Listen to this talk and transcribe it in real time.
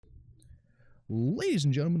Ladies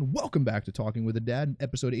and gentlemen, welcome back to Talking with a Dad,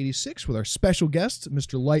 episode 86, with our special guest,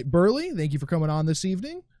 Mr. Light Burley. Thank you for coming on this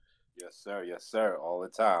evening. Yes, sir. Yes, sir. All the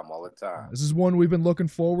time. All the time. This is one we've been looking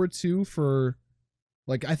forward to for,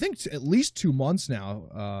 I think at least 2 months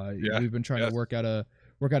now. We've been trying to work out a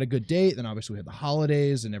good date. Then obviously we had the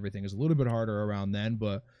holidays, and everything is a little bit harder around then.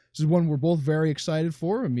 But this is one we're both very excited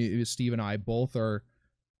for. Steve and I both are.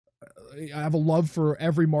 I have a love for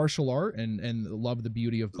every martial art and love the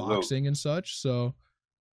beauty of boxing and such. So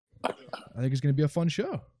I think it's going to be a fun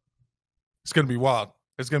show. It's going to be wild.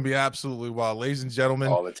 It's going to be absolutely wild. Ladies and gentlemen,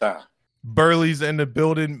 all the time. Burley's in the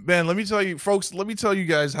building. Man, let me tell you, folks, let me tell you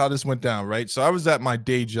guys how this went down, right? So I was at my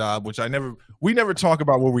day job, which we never talk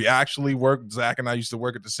about where we actually work. Zach and I used to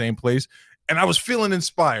work at the same place. And I was feeling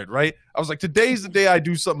inspired, right? I was like, today's the day I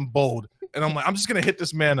do something bold. And I'm like, I'm just going to hit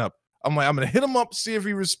this man up. I'm like, I'm going to hit him up, see if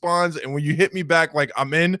he responds. And when you hit me back, like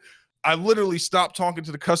I'm in, I literally stopped talking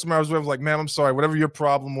to the customer I was with. I was like, ma'am, I'm sorry. Whatever your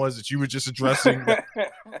problem was that you were just addressing,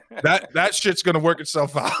 that shit's going to work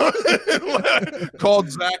itself out. Called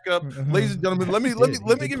Zach up. Ladies and gentlemen, let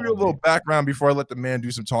me give you a little background before I let the man do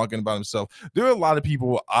some talking about himself. There are a lot of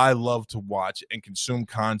people I love to watch and consume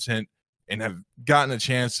content and have gotten a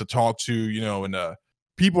chance to talk to, and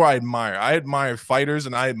people I admire. I admire fighters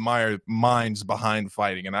and I admire minds behind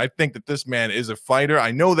fighting. And I think that this man is a fighter.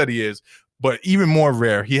 I know that he is, but even more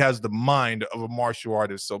rare, he has the mind of a martial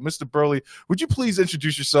artist. So, Mr. Burley, would you please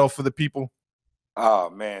introduce yourself for the people?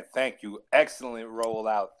 Oh, man, thank you. Excellent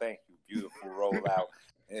rollout. Thank you. Beautiful rollout.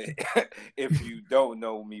 If you don't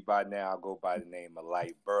know me by now, I'll go by the name of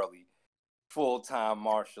Light Burley, full-time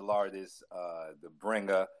martial artist, the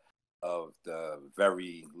bringer of the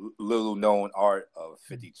very little-known art of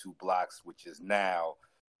 52 blocks, which is now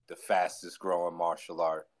the fastest-growing martial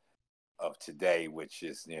art of today, which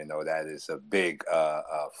is, that is a big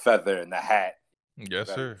feather in the hat. Yes,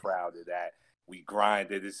 sir. Proud of that. We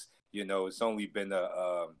grinded. It's only been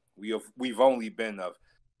we've only been a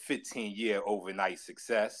 15-year overnight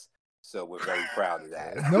success. So we're very proud of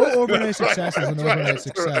that. No overnight success is an overnight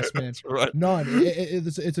success, man. Right. None.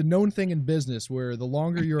 It's a known thing in business where the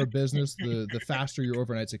longer you're a business, the faster your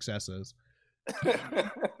overnight success is.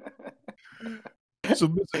 So,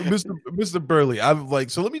 Mr. Burley,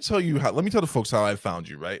 so let me tell the folks how I found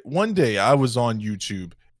you, right? One day I was on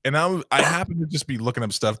YouTube and I happened to just be looking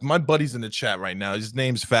up stuff. My buddy's in the chat right now. His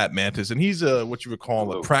name's Fat Mantis, and he's what you would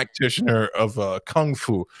call a practitioner of Kung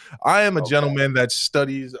Fu. I am a gentleman that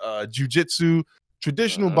studies jiu-jitsu,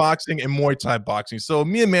 traditional boxing, and Muay Thai boxing. So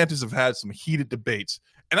me and Mantis have had some heated debates.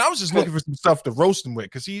 And I was just looking for some stuff to roast him with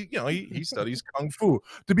because he studies Kung Fu.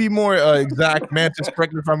 To be more exact, Mantis,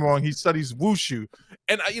 correct me if I'm wrong, he studies Wushu.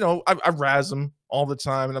 And I razz him all the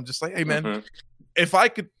time. And I'm just like, hey, man, if I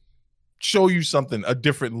could show you something, a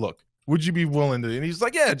different look, would you be willing to? And he's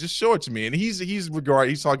like, yeah, just show it to me. And he's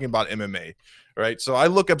talking about MMA, right? So I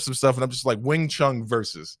look up some stuff and I'm just like, Wing Chun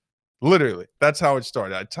versus. Literally, that's how it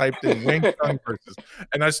started. I typed in Wing Chun versus,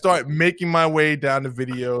 and I start making my way down the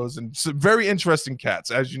videos and some very interesting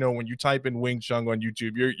cats. As you know, when you type in Wing Chun on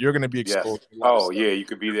YouTube, you're going to be exposed. Yes. Oh, yeah, you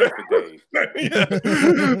could be there for days.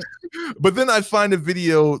 But then I find a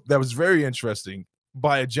video that was very interesting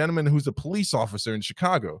by a gentleman who's a police officer in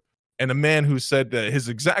Chicago, and a man who said that his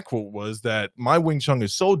exact quote was that my Wing Chun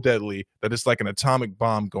is so deadly that it's like an atomic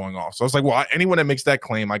bomb going off. So I was like, well, anyone that makes that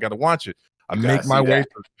claim, I got to watch it. I make my way.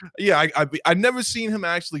 I've never seen him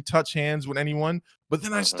actually touch hands with anyone, but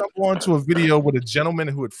then I stumbled onto a video with a gentleman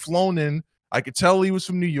who had flown in. I could tell he was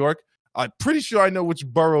from New York. I'm pretty sure I know which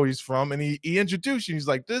borough he's from, and he introduced you. He's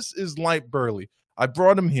like, "This is Light Burley. I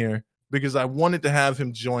brought him here because I wanted to have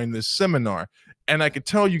him join this seminar." And I could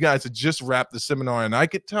tell you guys had just wrapped the seminar, and I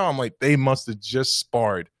could tell I'm like, they must have just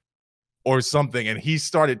sparred or something. And he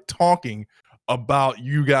started talking about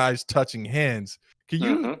you guys touching hands. Can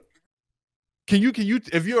you? Can you,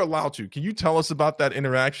 if you're allowed to, can you tell us about that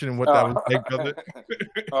interaction and what that was like, brother?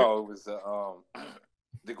 It was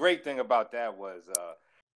the great thing about that was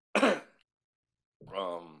I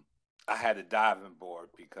had a diving board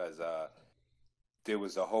because there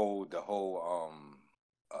was the whole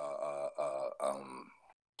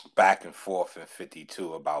back and forth in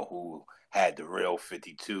 52 about who had the real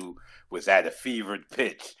 52 was at a fevered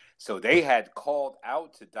pitch. So they had called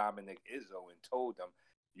out to Dominic Izzo and told them,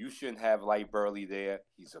 you shouldn't have Light Burley there.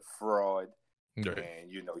 He's a fraud. Right. And,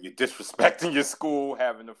 you're disrespecting your school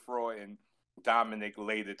having a fraud. And Dominic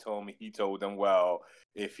later he told them, well,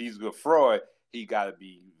 if he's a fraud, he got to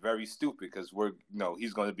be very stupid because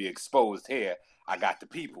he's going to be exposed here. I got the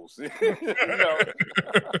peoples.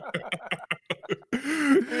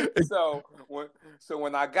 So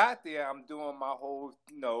when I got there, I'm doing my whole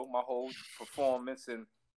performance, and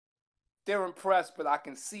they're impressed, but I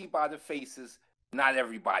can see by the faces, not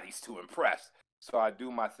everybody's too impressed. So I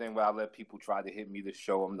do my thing where I let people try to hit me to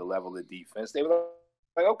show them the level of defense. They were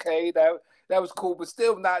like, okay, that was cool, but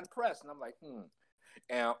still not impressed. And I'm like,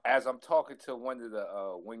 And as I'm talking to one of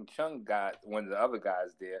the Wing Chun guys, one of the other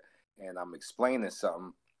guys there, and I'm explaining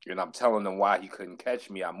something, and I'm telling him why he couldn't catch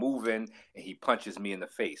me. I'm moving, and he punches me in the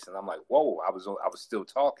face, and I'm like, "Whoa!" I was still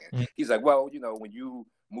talking. He's like, "Well, when you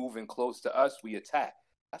moving close to us, we attack."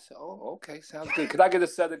 I said, "Oh, okay, sounds good. Could I get a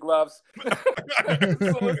set of gloves?"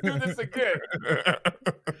 So let's do this again.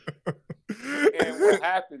 And what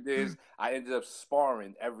happened is I ended up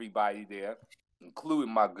sparring everybody there,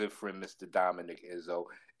 including my good friend Mr. Dominic Izzo,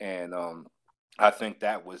 and I think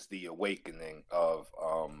that was the awakening of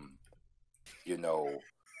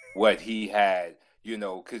what he had,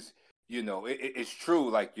 because it's true,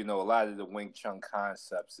 like, a lot of the Wing Chun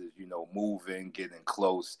concepts is, moving, getting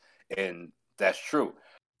close, and that's true.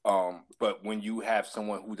 But when you have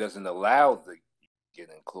someone who doesn't allow the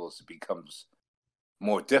getting close, it becomes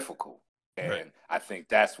more difficult. And right. I think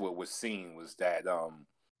that's what was seen was that,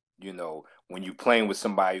 when you're playing with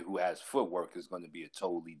somebody who has footwork, it's going to be a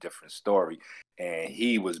totally different story. And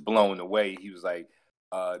he was blown away. He was like,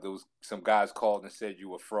 some guys called and said you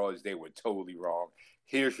were frauds. They were totally wrong.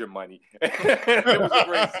 Here's your money. It was a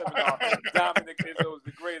great seminar. Dominic Izzo was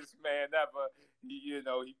the greatest man ever.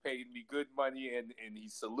 He paid me good money and he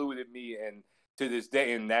saluted me. And to this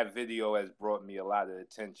day, and that video has brought me a lot of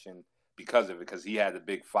attention because of it, because he had a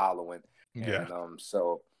big following. Yeah. And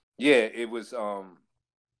it was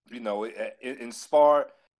in spar,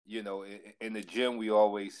 in the gym, we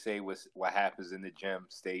always say what happens in the gym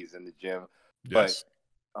stays in the gym. Yes.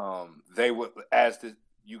 But they were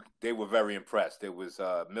they were very impressed. There was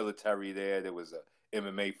military there. There was a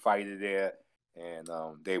MMA fighter there, and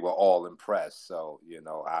they were all impressed. So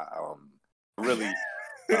I really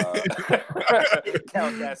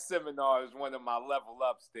count that seminar as one of my level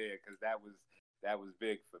ups there, because that was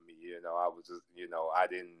big for me. I was just I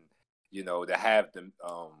didn't to have the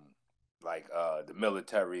the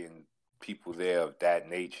military and people there of that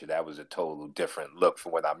nature, that was a total different look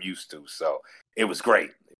from what I'm used to. So it was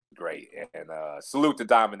great. And salute to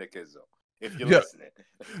Dominic Izzo if you're listening.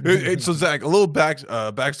 So Zach, a little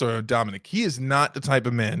backstory on Dominic. He is not the type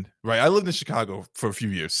of man, right? I lived in Chicago for a few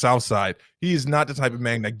years, South Side. He is not the type of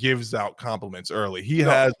man that gives out compliments early. He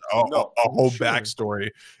has a whole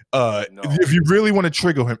backstory. If you really want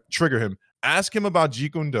to trigger him, ask him about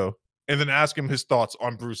Jeet Kune Do, and then ask him his thoughts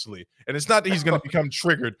on Bruce Lee. And it's not that he's going to become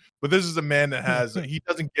triggered, but this is a man that he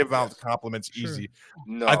doesn't give out compliments easy.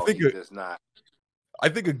 No, he does not. I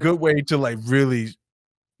think a good way to really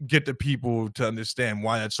get the people to understand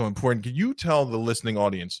why that's so important. Can you tell the listening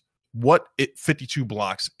audience what 52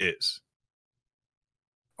 blocks is?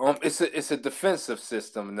 It's a defensive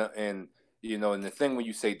system, and and the thing when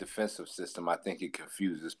you say defensive system, I think it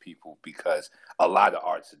confuses people, because a lot of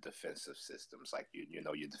arts are defensive systems, like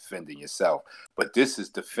you're defending yourself, but this is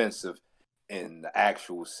defensive in the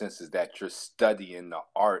actual senses that you're studying the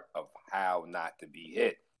art of how not to be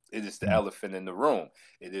hit. It is the elephant in the room.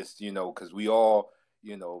 It is because we all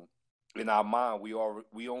in our mind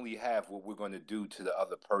we only have what we're going to do to the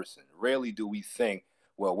other person. Rarely do we think,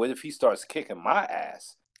 well, what if he starts kicking my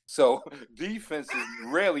ass? So defense is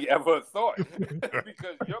rarely ever a thought,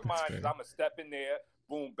 because your mind is, I'm gonna step in there,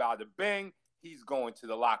 boom, bada bing, he's going to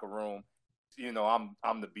the locker room. I'm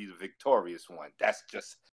to be the victorious one. That's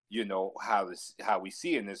just how we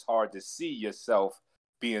see it. And it's hard to see yourself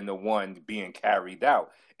being the one being carried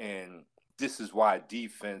out. And this is why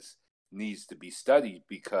defense needs to be studied,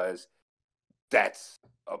 because that's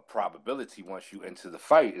a probability once you enter the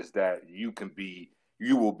fight, is that you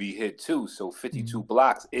will be hit too. So 52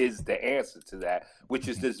 blocks is the answer to that, which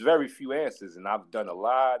is there's very few answers. And I've done a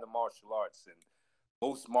lot of martial arts, and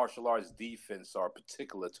most martial arts defense are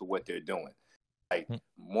particular to what they're doing. Like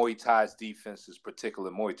Muay Thai's defense is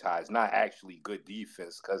particular. Muay Thai is not actually good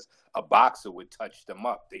defense, because a boxer would touch them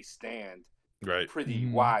up. They stand pretty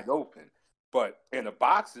wide open. But in a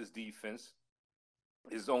boxer's defense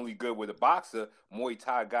is only good with a boxer. Muay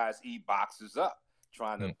Thai guys eat boxers up,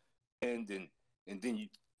 trying to bend, and then you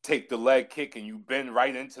take the leg kick and you bend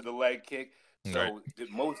right into the leg kick. So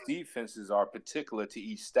most defenses are particular to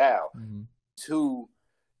each style. Two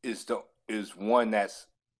is one that's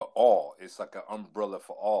all. It's like an umbrella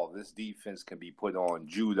for all. This defense can be put on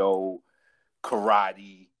judo,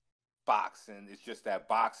 karate, boxing. It's just that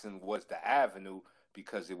boxing was the avenue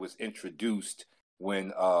because it was introduced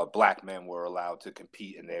when black men were allowed to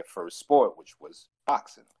compete in their first sport, which was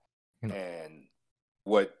boxing. And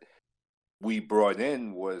what we brought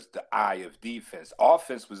in was the eye of defense.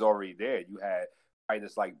 Offense was already there. You had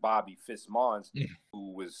fighters like Bobby Fitzmaurice,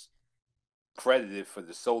 who was credited for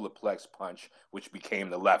the solar plex punch, which became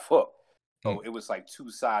the left hook. So it was like two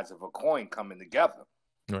sides of a coin coming together.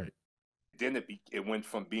 Right. Then it went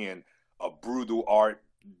from being a brutal art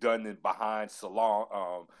done behind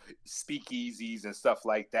salon speakeasies and stuff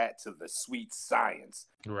like that to the sweet science.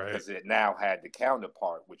 Right. Because it now had the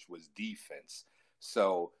counterpart, which was defense.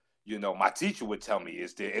 So, you know, my teacher would tell me,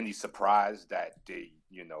 is there any surprise that they,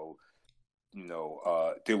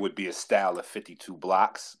 there would be a style of 52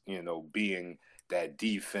 blocks, being that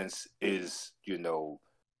defense is,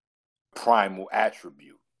 primal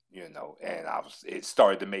attribute, and it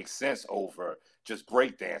started to make sense over just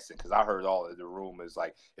breakdancing, because I heard all of the rumors,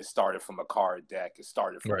 like it started from a card deck, it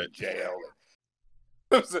started from jail,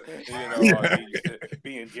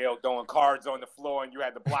 be in jail throwing cards on the floor and you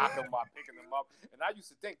had to block them by picking them up. And I used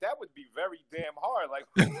to think that would be very damn hard. Like,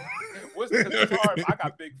 because it's hard. I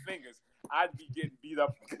got big fingers. I'd be getting beat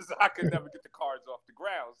up because I could never get the cards off the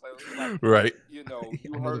ground. So like, right. You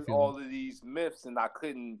heard all of these myths and I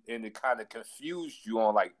couldn't, and it kind of confused you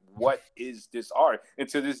on like, what is this art? And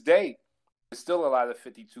to this day, there's still a lot of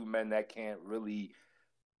 52 men that can't really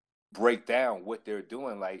break down what they're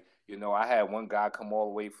doing. Like, I had one guy come all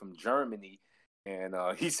the way from Germany, and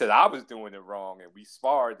he said I was doing it wrong, and we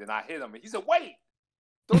sparred, and I hit him, and he said, "Wait,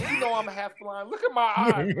 don't you know I'm half blind? Look at my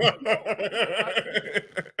eyes.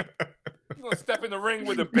 You gonna step in the ring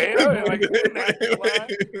with a bear and like half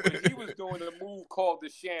blind?" But he was doing a move called the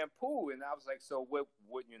shampoo, and I was like, "So what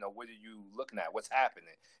are you looking at? What's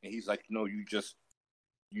happening?" And he's like, you just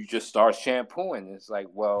start shampooing." It's like,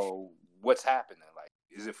 well, what's happening? Like,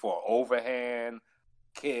 is it for overhand?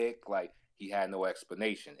 Kick? Like, he had no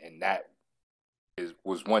explanation, and that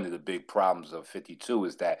was one of the big problems of 52,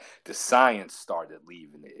 is that the science started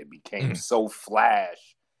leaving it. It became so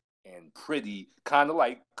flash and pretty, kind of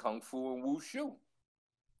like Kung Fu and Wushu.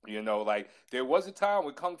 Like there was a time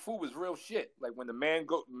when Kung Fu was real shit. Like when the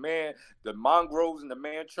Mongols and the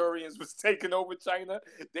Manchurians was taking over China,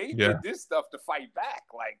 they did this stuff to fight back.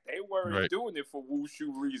 Like they weren't doing it for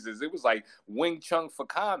Wushu reasons. It was like Wing Chun for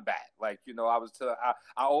combat. Like, I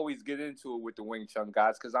always get into it with the Wing Chun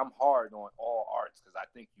guys because I'm hard on all arts, because I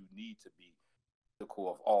think you need to be critical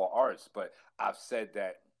of all arts. But I've said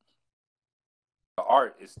that the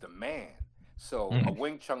art is the man. So a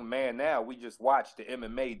Wing Chun man now, we just watched the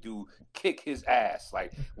MMA dude kick his ass.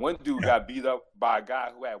 Like one dude got beat up by a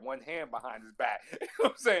guy who had one hand behind his back. You know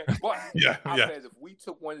what I'm saying? But I said, if we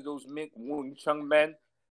took one of those Wing Chun men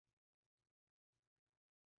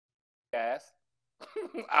ass,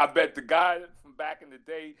 I bet the guy from back in the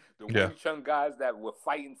day, the Wing Chun guys that were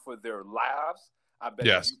fighting for their lives, I bet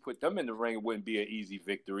if you put them in the ring, it wouldn't be an easy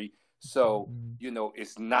victory. So,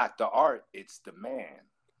 it's not the art, it's the man.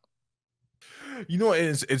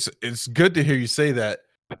 It's good to hear you say that.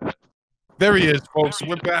 There he is, folks.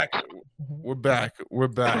 We're back.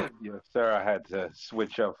 Yes, sir. I had to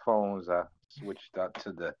switch up phones. I switched out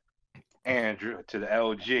to the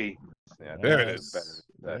LG. Yeah, there it is.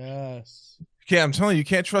 Yes. Yeah, I'm telling you, you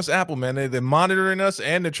can't trust Apple, man. They're monitoring us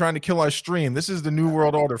and they're trying to kill our stream. This is the new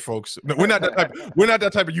world order, folks. We're not that type. We're not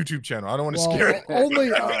that type of YouTube channel. I don't want to scare it.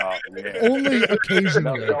 Only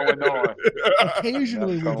occasionally.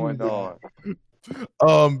 Occasionally we do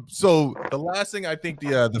that. So the last thing I think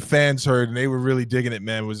the fans heard, and they were really digging it,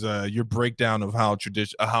 man, was your breakdown of how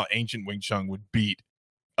ancient Wing Chun would beat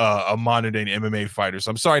a modern day MMA fighter.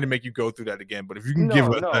 So I'm sorry to make you go through that again, but if you can give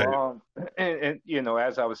us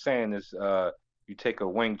as I was saying, is you take a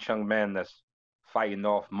Wing Chun man that's fighting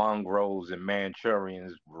off Mongols and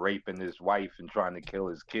Manchurians, raping his wife and trying to kill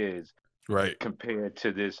his kids, right? Compared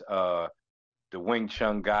to this the Wing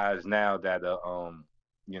Chun guys now that are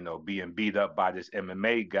being beat up by this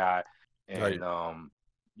MMA guy, and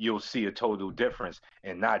you'll see a total difference,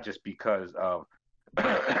 and not just because of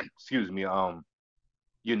excuse me,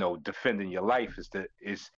 defending your life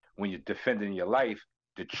is when you're defending your life,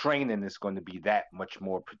 the training is going to be that much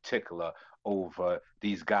more particular over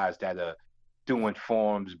these guys that are doing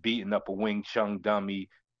forms, beating up a Wing Chun dummy,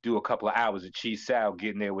 do a couple of hours of Chi Sao,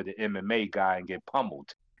 getting there with an MMA guy and get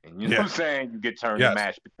pummeled. And you know what I'm saying? You get turned to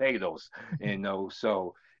mashed potatoes.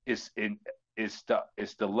 So it's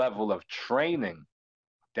the level of training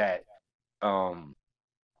that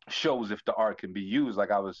shows if the art can be used. Like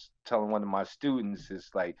I was telling one of my students, it's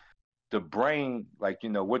like the brain, like,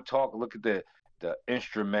 look at the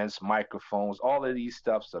instruments, microphones, all of these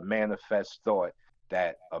stuff's a manifest thought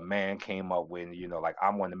that a man came up with, like I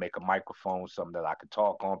want to make a microphone, something that I could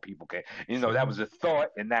talk on, people can, that was a thought,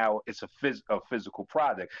 and now it's a physical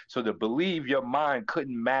product. So to believe your mind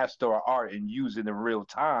couldn't master art and use it in real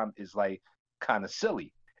time is like kind of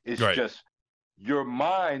silly. It's just your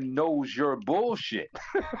mind knows your bullshit.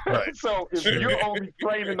 Right. So if you're only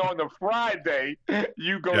training on the Friday,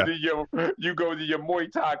 you go to your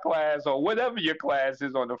Muay Thai class or whatever your class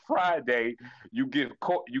is on the Friday, you get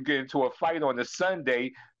into a fight on the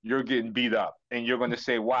Sunday, you're getting beat up. And you're gonna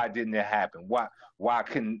say, why didn't it happen? Why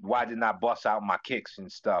didn't I bust out my kicks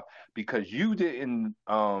and stuff? Because you didn't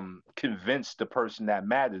convince the person that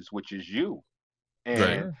matters, which is you.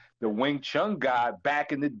 And the Wing Chun guy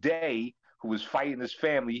back in the day who was fighting his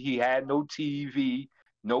family, he had no TV,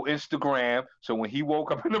 no Instagram. So when he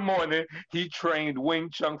woke up in the morning, he trained Wing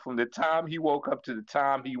Chun from the time he woke up to the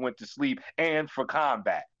time he went to sleep and for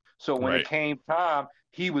combat. So when it came time,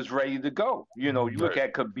 he was ready to go. You know, you look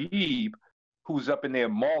at Khabib, who's up in there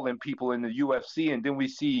mauling people in the UFC, and then we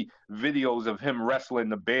see videos of him wrestling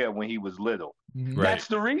the bear when he was little. That's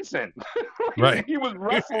the reason. He was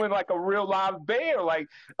wrestling like a real live bear. Like,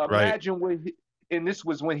 imagine and this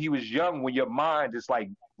was when he was young, when your mind is like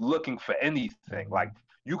looking for anything. Like,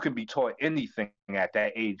 you can be taught anything at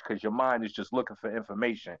that age because your mind is just looking for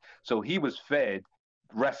information. So he was fed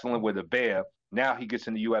wrestling with a bear. Now he gets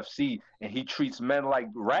in the UFC and he treats men like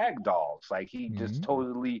rag dolls. Like, he just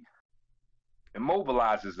totally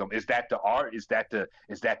immobilizes them. Is that the art? Is that the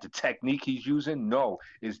technique he's using? No.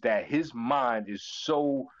 Is that his mind is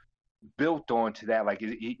so built onto that? Like,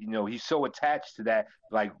 he's so attached to that.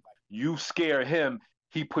 Like, you scare him,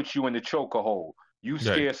 he puts you in the choker hole. You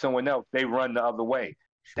scare someone else, they run the other way.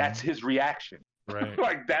 That's his reaction. Right.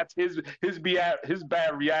 Like, that's his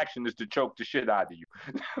bad reaction is to choke the shit out of you.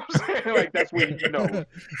 Like, that's what and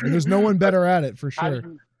there's no one better at it, for sure.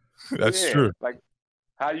 That's true. Like,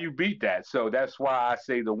 how do you beat that? So that's why I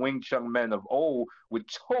say the Wing Chun men of old would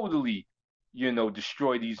totally,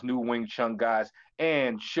 destroy these new Wing Chun guys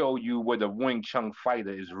and show you what a Wing Chun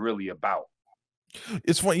fighter is really about.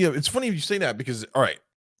 It's funny. Yeah, it's funny you say that because, all right,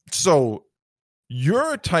 so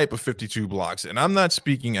you're a type of 52 blocks, and I'm not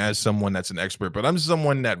speaking as someone that's an expert, but I'm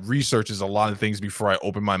someone that researches a lot of things before I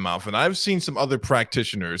open my mouth. And I've seen some other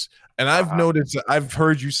practitioners, and I've noticed, I've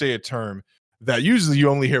heard you say a term that usually you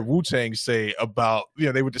only hear Wu-Tang say about,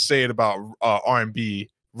 they would just say it about R&B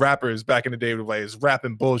rappers back in the day, like, is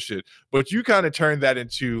rapping bullshit. But you kind of turned that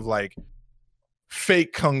into like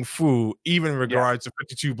fake kung fu, even in regards to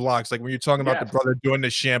 52 blocks. Like when you're talking about the brother doing the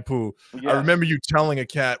shampoo. I remember you telling a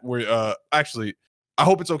cat where actually, I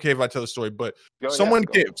hope it's okay if I tell the story, but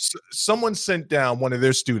someone sent down one of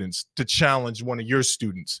their students to challenge one of your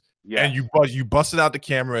students. Yeah. And you busted out the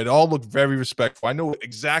camera. It all looked very respectful. I know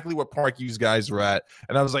exactly what park you guys were at,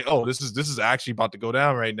 and I was like, "Oh, this is actually about to go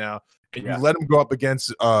down right now." And you let him go up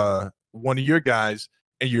against one of your guys,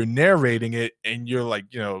 and you're narrating it, and you're like,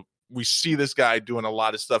 we see this guy doing a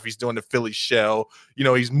lot of stuff. He's doing the Philly shell.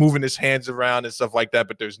 He's moving his hands around and stuff like that,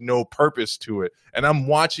 but there's no purpose to it. And I'm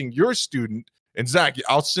watching your student, and Zach,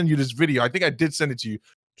 I'll send you this video. I think I did send it to you.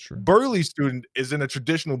 Sure. Burley's student is in a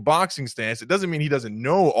traditional boxing stance. It doesn't mean he doesn't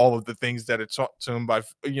know all of the things that are taught to him by,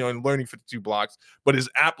 in learning 52 blocks, but his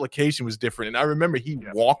application was different. And I remember he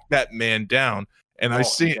walked that man down, and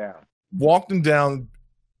walked him down.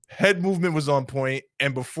 Head movement was on point,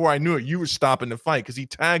 and before I knew it, you were stopping the fight because he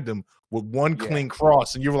tagged him with one clean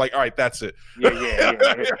cross, and you were like, "All right, that's it."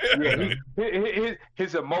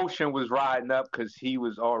 His emotion was riding up because he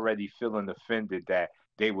was already feeling offended that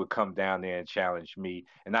they would come down there and challenge me,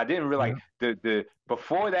 and I didn't realize the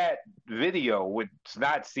before that video. What's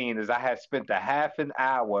not seen is I had spent a half an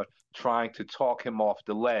hour trying to talk him off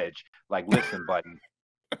the ledge. Like, listen, buddy,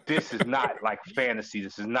 this is not like fantasy.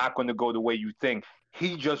 This is not going to go the way you think.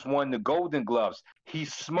 He just won the Golden Gloves.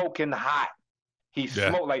 He's smoking hot. He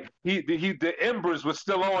smoked like the embers were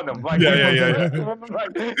still on him. Like,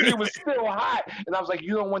 like, he was still hot. And I was like,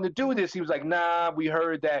 "You don't want to do this." He was like, "Nah, we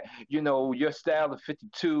heard that, your style of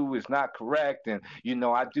 52 is not correct. And,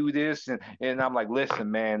 I do this." And I'm like, "Listen,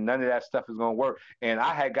 man, none of that stuff is going to work." And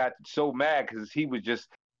I had got so mad because he was just,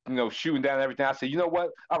 shooting down everything. I said, "You know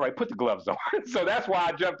what? All right, put the gloves on." So that's why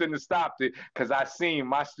I jumped in and stopped it, because I seen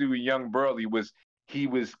my student, Young Burley, was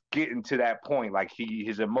getting to that point. Like,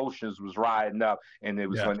 his emotions was riding up, and it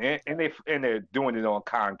was and they're doing it on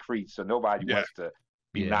concrete, so nobody wants to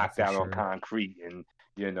be knocked out on concrete, and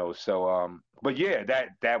so but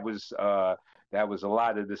that was a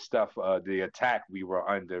lot of the stuff, the attack we were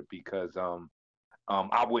under, because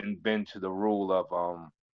I wouldn't bend to the rule of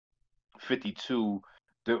 52.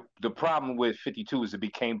 The problem with 52 is it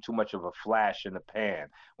became too much of a flash in the pan.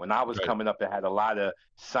 When I was coming up, it had a lot of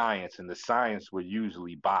science, and the science were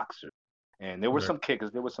usually boxers. And there were some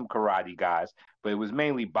kickers, there were some karate guys, but it was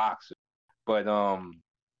mainly boxers. But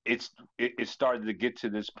it started to get to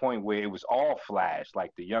this point where it was all flash.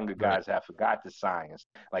 Like the younger guys had forgot the science.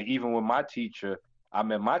 Like even with my teacher,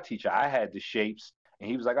 I had the shapes, and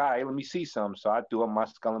he was like, "All right, let me see some." So I threw up my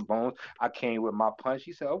skull and bones. I came with my punch.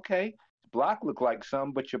 He said, "Okay, block look like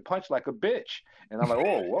something, but your punch like a bitch." And I'm like,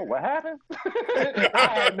 "Oh, whoa, what happened?"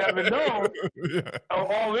 I had never known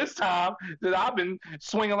all this time that I've been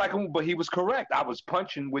swinging like him, but he was correct. I was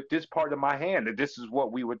punching with this part of my hand, and this is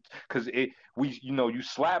what we would, because you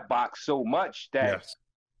slap box so much that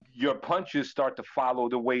your punches start to follow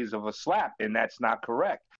the ways of a slap, and that's not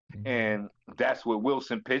correct. And that's what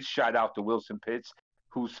Wilson Pitts, shout out to Wilson Pitts,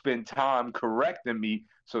 who spent time correcting me.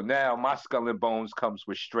 So now my skull and bones comes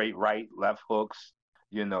with straight right, left hooks,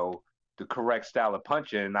 the correct style of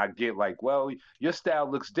punching. And I get like, well, your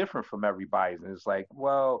style looks different from everybody's. And it's like,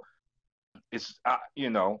 well, it's,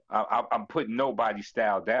 I'm putting nobody's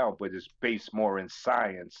style down, but it's based more in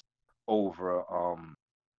science over,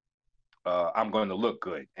 I'm going to look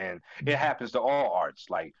good. And it happens to all arts.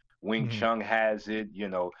 Like Wing Chun has it,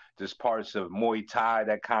 there's parts of Muay Thai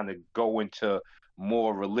that kind of go into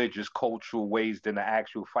more religious, cultural ways than the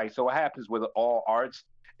actual fight. So it happens with all arts,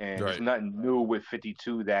 and there's nothing new with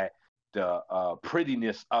 52 that the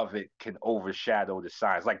prettiness of it can overshadow the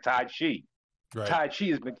science. Like Tai Chi. Tai Chi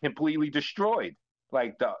has been completely destroyed.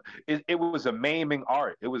 Like it was a maiming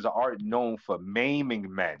art. It was an art known for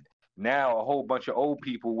maiming men. Now a whole bunch of old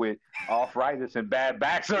people with arthritis and bad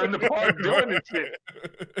backs are in the park doing this shit.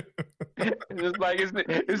 It's like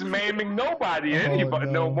it's maiming nobody, anybody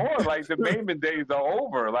no more. Like the maiming days are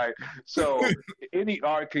over. Like so, any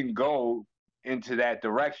art can go into that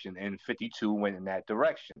direction, and 52 went in that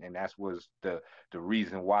direction, and that was the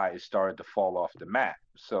reason why it started to fall off the map.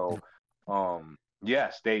 So,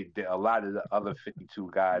 yes, they a lot of the other 52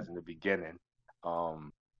 guys in the beginning,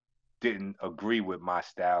 didn't agree with my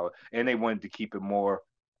style, and they wanted to keep it more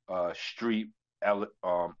street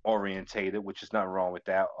orientated, which is nothing wrong with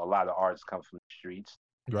that. A lot of artists come from the streets,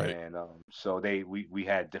 and so we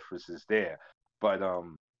had differences there. But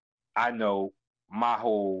I know my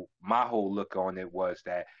whole look on it was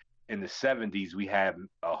that in the 70s we had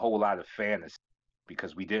a whole lot of fantasy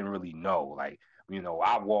because we didn't really know. Like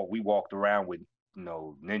we walked around with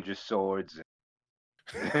ninja swords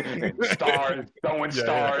and stars, throwing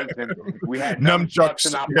stars, and we had nunchucks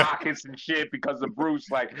in our pockets and shit because of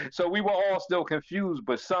Bruce. Like, so we were all still confused,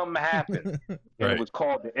 but something happened, and it was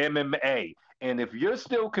called the MMA. And if you're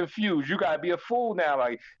still confused, you gotta be a fool now.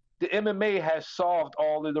 Like, the MMA has solved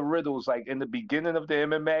all of the riddles. Like in the beginning of the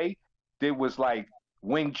MMA, there was like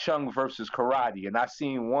Wing Chun versus karate, and I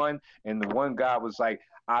seen one, and the one guy was like,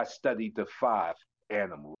 "I studied the 5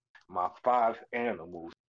 animals, my 5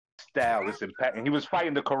 animals." Style is impact, and he was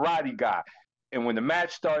fighting the karate guy. And when the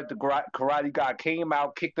match started, the karate guy came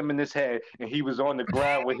out, kicked him in his head, and he was on the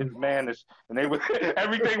ground with his manners, and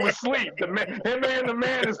everything was asleep. Him and the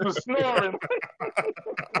manners was snoring.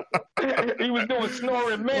 He was doing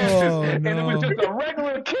snoring mantis, and it was just a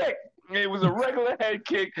regular kick. It was a regular head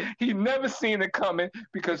kick. He never seen it coming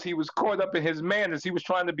because he was caught up in his manners. He was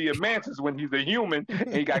trying to be a mantis when he's a human,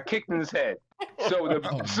 and he got kicked in his head. So the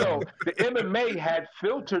MMA had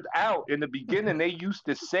filtered out in the beginning. They used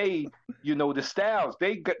to say, the styles.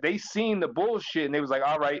 They seen the bullshit, and they was like,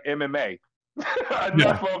 "All right, MMA."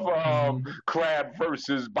 Enough of crab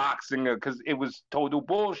versus boxing, because it was total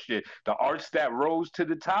bullshit. The arts that rose to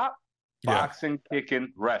the top: boxing,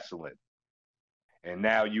 kicking, wrestling. And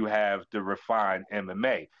now you have the refined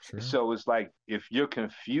MMA. Sure. So it's like, if you're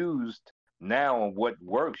confused now on what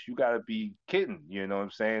works, you got to be kidding. You know what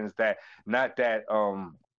I'm saying? Is that not that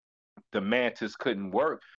the mantis couldn't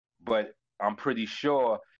work, but I'm pretty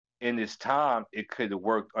sure in this time it could have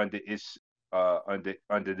worked under its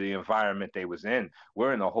under the environment they was in.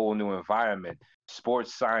 We're in a whole new environment.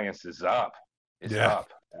 Sports science is up. It's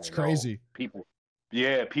up. It's crazy.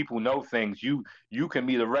 People know things. You can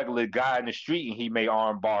meet a regular guy in the street and he may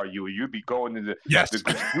arm bar you, or you be going to the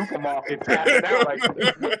supermarket tapping out like,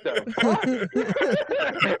 what the fuck?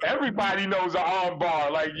 Everybody knows an arm bar.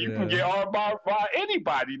 Like, you can get arm bar by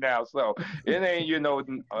anybody now. So it ain't,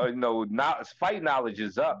 fight knowledge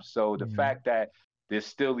is up. So the fact that there's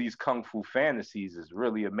still these kung fu fantasies is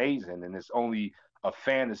really amazing, and it's only a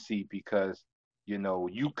fantasy because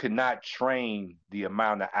you cannot train the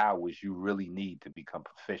amount of hours you really need to become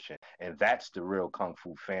proficient. And that's the real Kung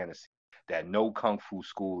Fu fantasy that no Kung Fu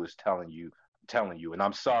school is telling you. And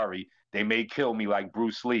I'm sorry, they may kill me like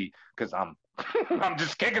Bruce Lee, because I'm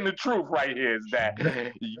just kicking the truth right here, is that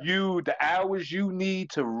the hours you need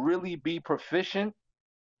to really be proficient,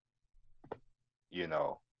 2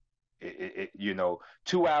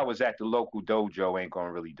 hours at the local dojo ain't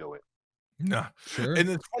gonna really do it. Nah, Sure. and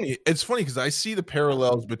it's funny. It's funny because I see the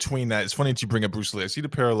parallels between that. It's funny that you bring up Bruce Lee. I see the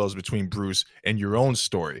parallels between Bruce and your own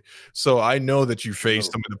story. So I know that you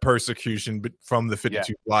faced some of the persecution from the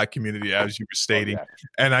 52 Black community, as you were stating,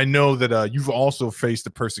 and I know that you've also faced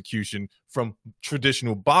the persecution from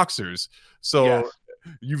traditional boxers. So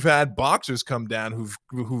you've had boxers come down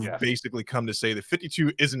who've basically come to say that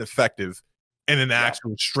 52 isn't effective in an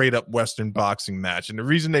actual straight up Western boxing match. And the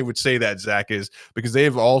reason they would say that, Zach, is because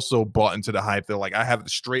they've also bought into the hype. They're like, I have the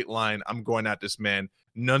straight line. I'm going at this man.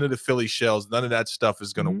 None of the Philly shells, none of that stuff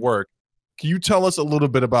is going to work. Can you tell us a little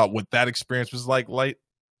bit about what that experience was like, Light?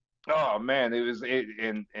 Oh man,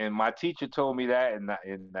 and my teacher told me that, and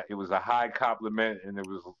it was a high compliment,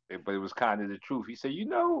 but it was kind of the truth. He said,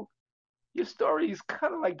 your story is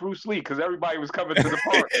kind of like Bruce Lee, because everybody was coming to the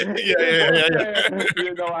park.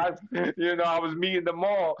 I was meeting them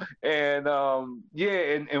all, and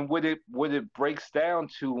and what it breaks down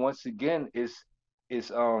to once again is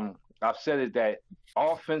I've said it that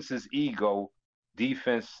offense is ego,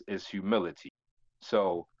 defense is humility.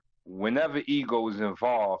 So whenever ego is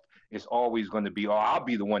involved, it's always going to be, I'll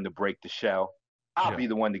be the one to break the shell. I'll be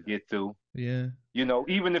the one to get through. Yeah.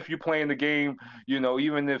 Even if you're playing the game,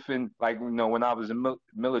 even if when I was in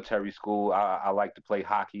military school, I like to play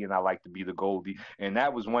hockey and I like to be the goalie. And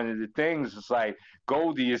that was one of the things. It's like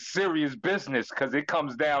goalie is serious business because it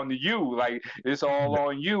comes down to you. Like it's all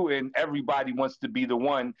on you, and everybody wants to be the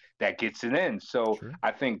one that gets it in. So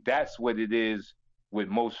I think that's what it is with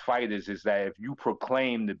most fighters, is that if you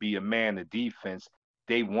proclaim to be a man of defense,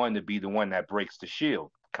 they want to be the one that breaks the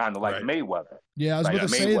shield. Kind of like Mayweather. Yeah, I was about to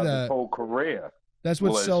say that. Whole career. That's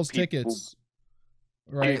what sells tickets.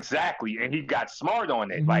 Right. Exactly. And he got smart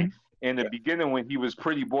on it. Like in the beginning when he was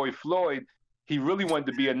Pretty Boy Floyd, he really wanted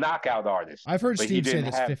to be a knockout artist. I've heard Steve say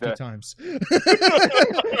this 50 times.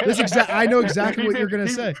 I know exactly what you're going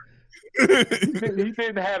to say. He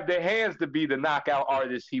didn't have the hands to be the knockout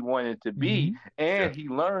artist he wanted to be. And he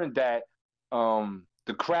learned that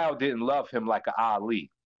the crowd didn't love him like an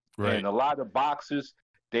Ali. Right. And a lot of boxers,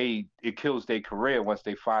 it kills their career once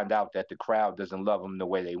they find out that the crowd doesn't love them the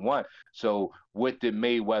way they want. So what did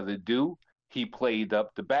Mayweather do? He played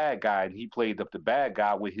up the bad guy, and he played up the bad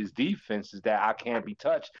guy with his defense, is that I can't be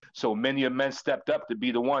touched. So many of men stepped up to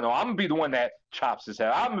be the one, I'm going to be the one that chops his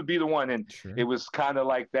head. I'm going to be the one. And it was kind of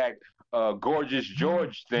like that Gorgeous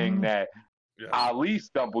George thing that Ali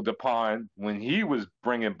stumbled upon when he was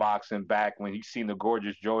bringing boxing back, when he seen the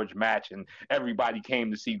Gorgeous George match and everybody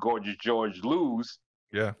came to see Gorgeous George lose.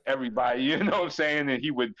 Yeah. Everybody, you know what I'm saying? And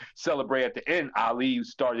he would celebrate at the end. Ali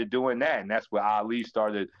started doing that. And that's where Ali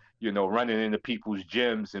started, running into people's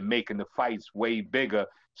gyms and making the fights way bigger.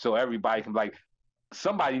 So everybody can be like,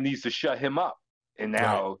 somebody needs to shut him up. And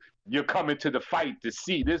now you're coming to the fight to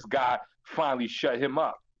see this guy finally shut him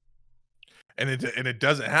up. And it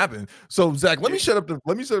doesn't happen. So Zach, let me set up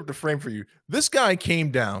the frame for you. This guy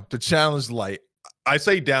came down to challenge Light. I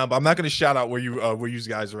say down, but I'm not going to shout out where you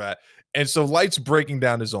guys are at. And so Light's breaking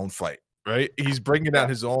down his own fight, right? He's breaking down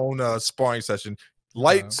his own sparring session.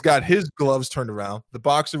 Light's got his gloves turned around. The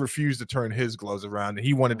boxer refused to turn his gloves around, and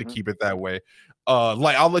he wanted to keep it that way.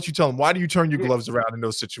 Light, I'll let you tell him, why do you turn your gloves around in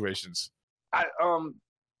those situations?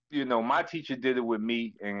 My teacher did it with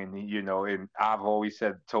me, and and I've always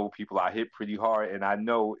told people I hit pretty hard, and I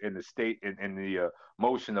know in the state in the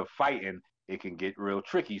motion of fighting, it can get real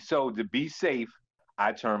tricky. So to be safe,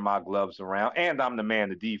 I turn my gloves around, and I'm the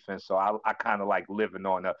man of defense, so I kind of like living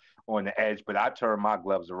on the edge. But I turn my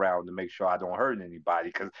gloves around to make sure I don't hurt anybody.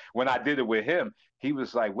 Because when I did it with him, he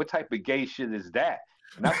was like, "What type of gay shit is that?"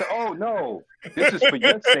 And I said, "Oh no, this is for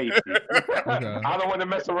your safety. I don't want to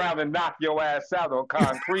mess around and knock your ass out on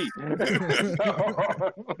concrete." And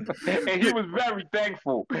he was very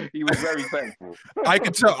thankful. I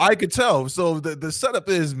could tell. So the setup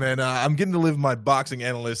is, man, I'm getting to live my boxing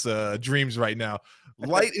analyst dreams right now.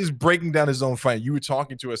 Light is breaking down his own fight. You were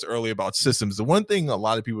talking to us earlier about systems. The one thing a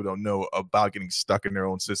lot of people don't know about getting stuck in their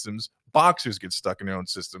own systems, boxers get stuck in their own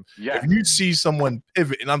system. If you see someone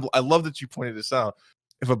pivot, and I love that you pointed this out.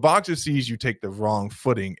 If a boxer sees you take the wrong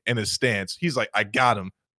footing in a stance, he's like, I got him.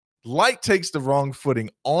 Light takes the wrong footing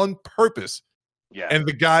on purpose. Yeah. And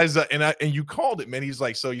the guys, and you called it, man. He's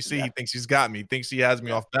like, so you see, he thinks he's got me, thinks he has me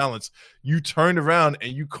off balance. You turned around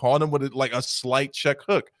and you caught him with a slight check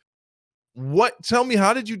hook. Tell me,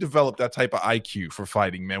 how did you develop that type of IQ for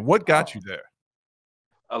fighting, man? What got you there?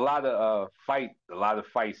 A lot of fight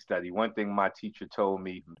study. One thing my teacher told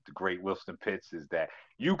me, the great Wilson Pitts, is that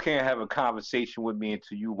you can't have a conversation with me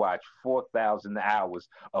until you watch 4,000 hours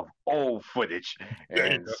of old footage.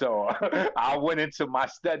 And so I went into my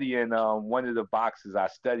study, and one of the boxers I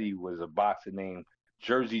studied was a boxer named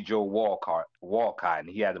Jersey Joe Walcott, and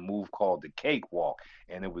he had a move called the cakewalk,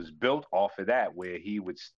 and it was built off of that, where he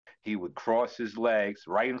would cross his legs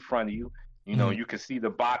right in front of you. You know, you could see the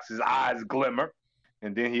boxer's eyes glimmer,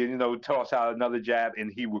 and then he, toss out another jab,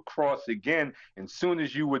 and he would cross again. And soon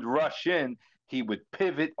as you would rush in, he would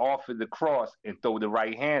pivot off of the cross and throw the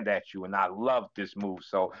right hand at you. And I loved this move.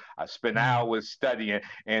 So I spent hours studying,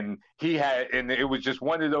 and it was just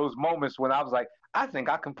one of those moments when I was like, I think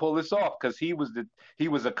I can pull this off, because he was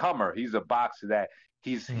a comer. He's a boxer that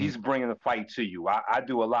he's bringing the fight to you. I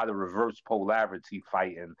do a lot of reverse polarity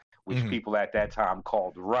fighting, which people at that time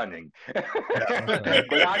called running. But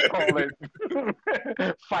I call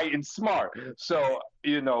it fighting smart. So,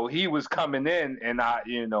 he was coming in, and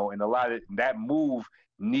and a lot of that move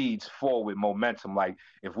needs forward momentum. Like,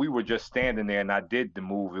 if we were just standing there and I did the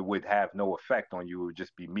move, it would have no effect on you. It would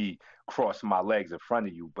just be me crossing my legs in front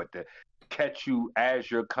of you. But to catch you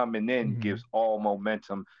as you're coming in gives all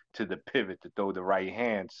momentum to the pivot to throw the right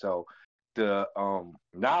hand. So the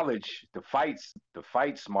knowledge, the fight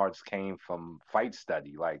smarts came from fight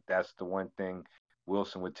study. Like, that's the one thing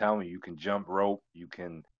Wilson would tell me. You can jump rope, you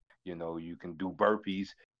can do burpees,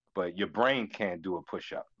 but your brain can't do a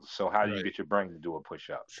push-up. So how do you get your brain to do a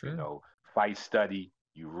push-up? Sure. Fight study,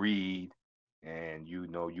 you read, and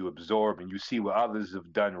you absorb, and you see what others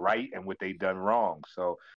have done right and what they've done wrong.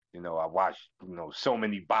 So I watched so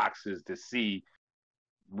many boxers to see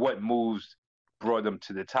what moves brought them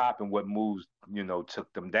to the top and what moves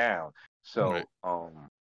took them down. So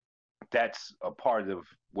that's a part of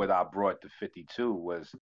what I brought to 52,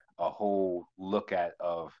 was a whole look at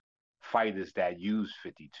of fighters that use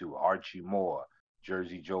 52: Archie Moore,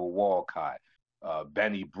 Jersey Joe Walcott,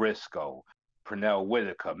 Benny Briscoe, Pernell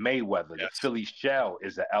Whitaker, Mayweather. The Philly shell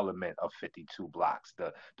is an element of 52 blocks,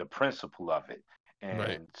 the principle of it.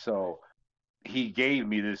 And so he gave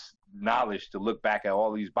me this knowledge to look back at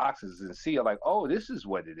all these boxes and see, like, oh, this is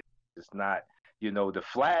what it is. It's not, the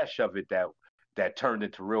flash of it that turned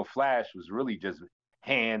into real flash was really just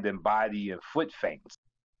hand and body and foot feints,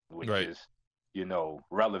 which is,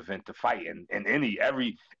 relevant to fight. And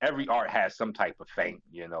every art has some type of feint,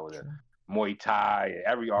 the Muay Thai,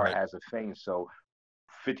 every art has a feint. So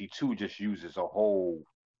 52 just uses a whole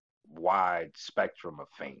wide spectrum of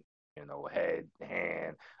feint. Head,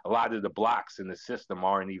 hand. A lot of the blocks in the system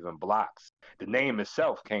aren't even blocks. The name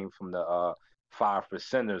itself came from the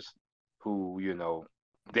 5%ers who,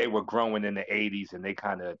 they were growing in the 80s, and they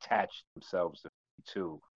kind of attached themselves to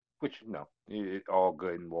 52, which, it all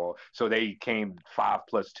good and well. So they came 5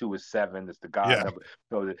 + 2 is 7. It's the God number.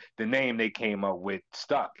 So the name they came up with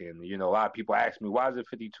stuck. And, a lot of people ask me, why is it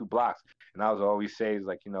 52 blocks? And I was always say, it's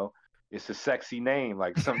like, it's a sexy name.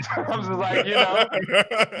 Like, sometimes it's like,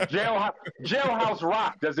 Jailhouse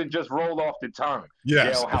Rock doesn't just roll off the tongue.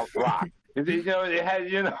 Yes. Jailhouse Rock. It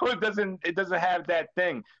has, it doesn't have that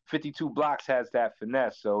thing. 52 blocks has that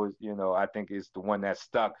finesse. So, I think it's the one that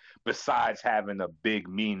stuck. Besides having a big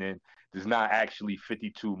meaning, there's not actually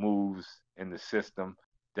 52 moves in the system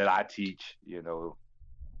that I teach.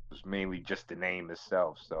 It's mainly just the name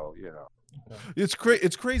itself. So, It's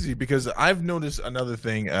crazy because I've noticed another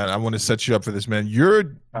thing, and I want to set you up for this, man.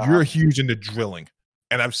 You're huge into drilling,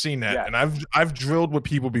 and I've seen that, and I've drilled with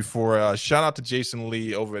people before. Shout out to Jason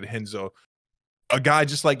Lee over at Hinzo, a guy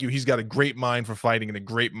just like you. He's got a great mind for fighting and a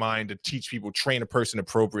great mind to teach people, train a person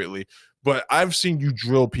appropriately. But I've seen you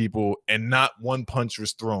drill people, and not one punch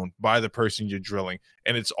was thrown by the person you're drilling,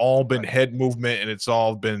 and it's all been head movement, and it's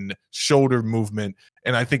all been shoulder movement.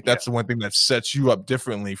 And I think that's the one thing that sets you up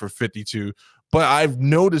differently for 52. But I've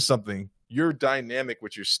noticed something. Your dynamic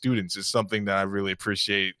with your students is something that I really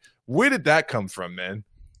appreciate. Where did that come from, man?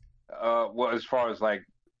 Well, as far as like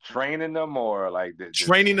training them, or like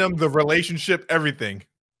training them, the relationship, everything.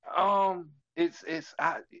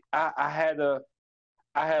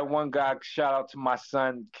 I had one guy, shout out to my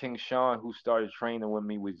son, King Sean, who started training with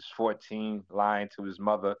me when he was 14, lying to his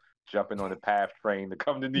mother, jumping on the PATH train to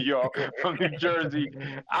come to New York from New Jersey.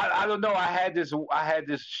 I don't know. I had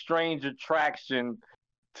this strange attraction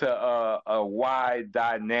to a wide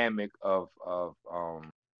dynamic of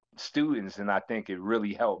students, and I think it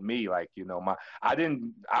really helped me. Like, my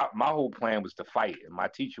whole plan was to fight, and my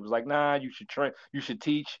teacher was like, nah, you should train, you should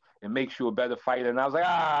teach and make you a better fighter. And I was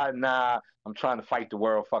like, nah, I'm trying to fight the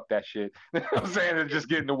world, fuck that shit. I'm saying it's just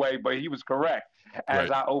getting in the way. But he was correct.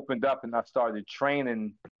 As I opened up and I started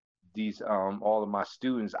training these all of my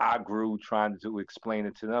students, I grew trying to explain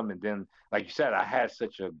it to them. And then, like you said, I had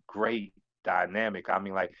such a great dynamic. I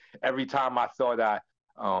mean, like, every time I thought I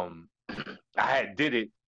had did it,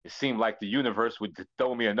 it seemed like the universe would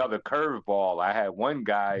throw me another curveball. I had one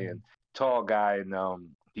guy, and tall guy, and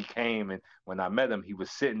he came, and when I met him, he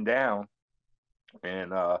was sitting down,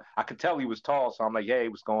 and I could tell he was tall. So I'm like, hey,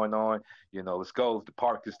 what's going on? You know, let's go. The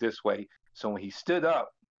park is this way. So when he stood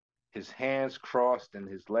up, his hands crossed and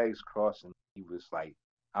his legs crossed, and he was like,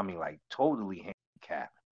 I mean, like totally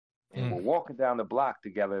handicapped. And we're walking down the block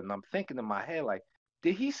together, and I'm thinking in my head, like,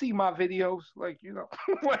 did he see my videos? Like, you know,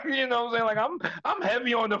 like, you know what I'm saying? Like, I'm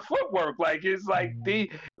heavy on the footwork. Like, it's like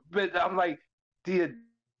but I'm like, the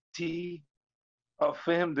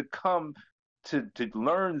for him to come to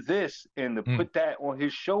learn this and to put that on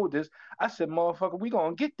his shoulders, I said, motherfucker, we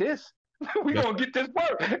gonna get this. We gonna get this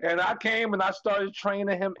work. And I came and I started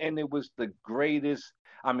training him, and it was the greatest.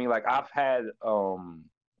 I mean, like, I've had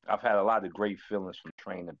a lot of great feelings from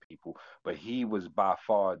training people, but he was by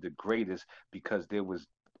far the greatest because there was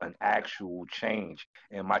an actual change.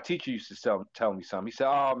 And my teacher used to tell me something. He said,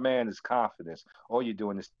 "Oh man, it's confidence. All you're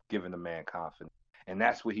doing is giving a man confidence." And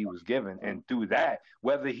that's what he was given. And through that,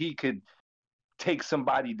 whether he could take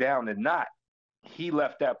somebody down or not, he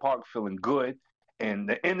left that park feeling good. And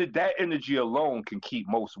that energy alone can keep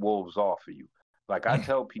most wolves off of you. Like I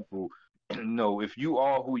tell people, you know, if you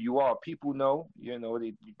are who you are, people know, you know,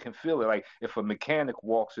 you can feel it. Like if a mechanic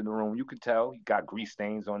walks in the room, you can tell he got grease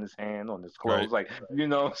stains on his hand, on his clothes. Right. Like, you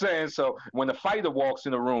know what I'm saying? So when a fighter walks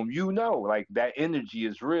in the room, you know, like that energy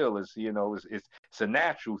is real. It's, you know, it's a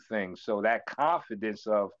natural thing. So that confidence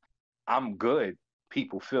of I'm good,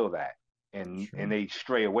 people feel that. And they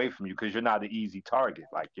stray away from you because you're not an easy target.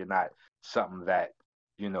 Like you're not something that,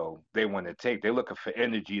 you know, they want to take. They're looking for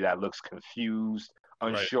energy that looks confused,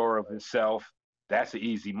 unsure of himself. That's an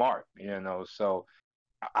easy mark, you know. So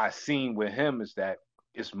I seen with him is that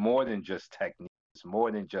it's more than just technique. It's more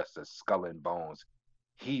than just a skull and bones.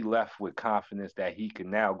 He left with confidence that he can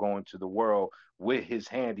now go into the world with his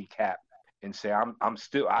handicap and say,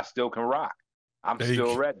 I still can rock. I'm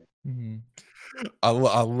still ready. Mm-hmm. I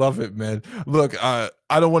love it, man. Look, I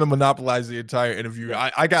don't want to monopolize the entire interview.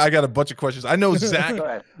 I got a bunch of questions. I know Zach.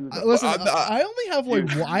 Listen, I only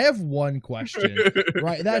have I have one question.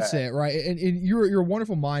 Right, that's it. Right, and you're a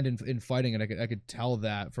wonderful mind in fighting, and I could tell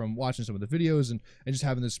that from watching some of the videos and just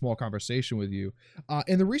having this small conversation with you.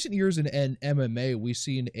 In the recent years in MMA, we've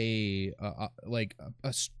seen a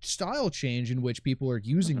style change in which people are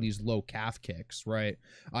using these low calf kicks, right?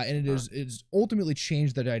 And it's ultimately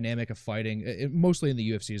changed the dynamic of fighting. Mostly in the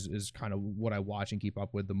UFC is kind of what I watch and keep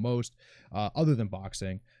up with the most, other than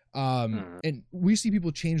boxing. And we see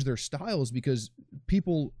people change their styles because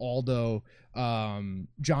people, Aldo,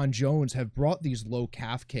 John Jones, have brought these low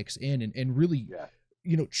calf kicks in and really,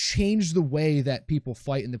 you know, change the way that people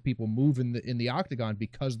fight and that people move in the octagon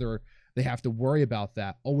because they have to worry about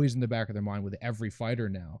that always in the back of their mind with every fighter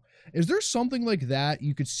now. Is there something like that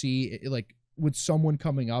you could see, like, with someone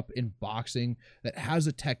coming up in boxing that has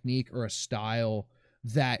a technique or a style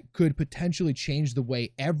that could potentially change the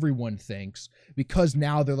way everyone thinks, because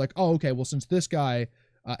now they're like, oh, okay, well, since this guy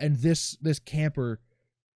and this camper,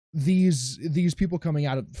 these people coming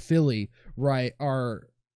out of Philly, right, are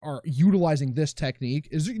utilizing this technique.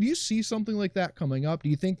 Do you see something like that coming up? Do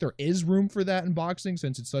you think there is room for that in boxing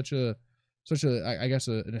since it's such a I guess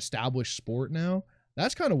an established sport now?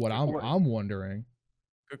 That's kind of what I'm wondering.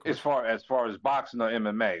 As far as boxing or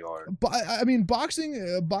MMA, or I mean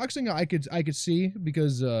boxing I could see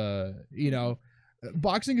because you know,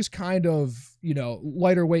 boxing is kind of, you know,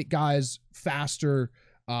 lighter weight guys, faster,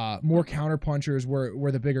 more counter punchers,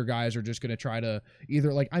 where the bigger guys are just going to try to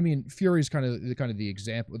either, like, I mean, Fury's kind of the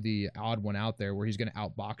example, the odd one out there where he's going to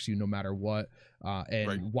outbox you no matter what,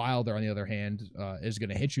 and Wilder on the other hand is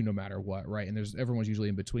going to hit you no matter what, right? And everyone's usually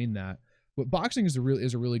in between that. But boxing is a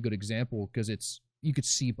really good example because you could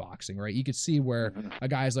see boxing, right? You could see where a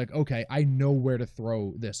guy's like, okay, I know where to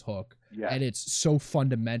throw this hook. And it's so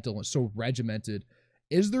fundamental and so regimented.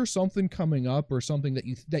 Is there something coming up or something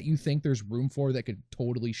that you think there's room for that could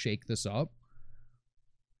totally shake this up?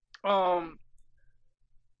 I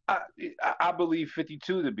believe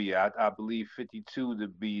 52 to be. I believe 52 to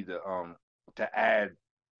be the to add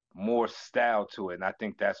more style to it, and I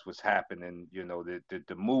think that's what's happening. You know,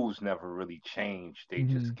 the moves never really change; they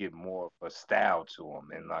just get more of a style to them.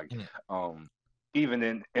 And like, even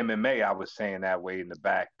in MMA, I was saying that way in the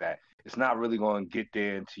back that it's not really going to get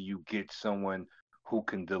there until you get someone who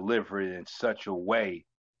can deliver it in such a way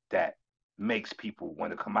that makes people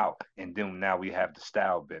want to come out. And then now we have the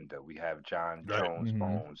style bender. We have John Jones,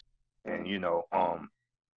 Bones, and you know,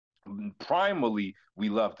 primarily we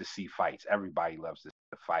love to see fights. Everybody loves to see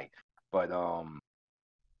the fight, but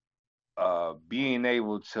being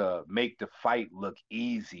able to make the fight look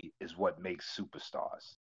easy is what makes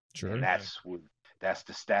superstars. Sure. And That's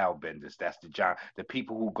the style benders. That's the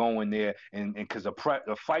people who go in there and because the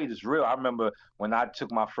fight is real. I remember when I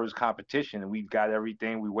took my first competition and we got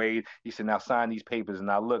everything, we weighed. He said, "Now sign these papers,"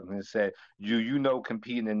 and I looked and it said, "You know,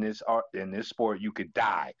 competing in this sport, you could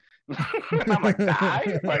die." And I'm like,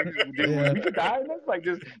 die? Like, we could die in this? Like,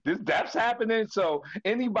 this death's happening? So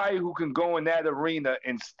anybody who can go in that arena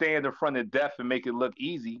and stand in front of death and make it look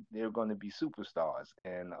easy, they're going to be superstars.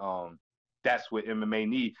 And that's what MMA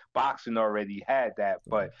need. Boxing already had that,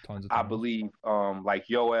 but I believe like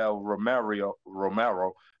Yoel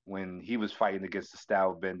Romero, when he was fighting against the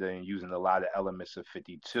style bender and using a lot of elements of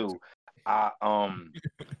 52, I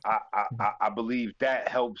believe that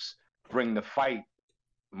helps bring the fight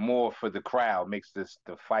more for the crowd, makes the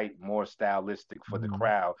fight more stylistic for the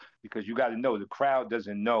crowd, because you got to know the crowd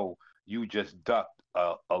doesn't know you just ducked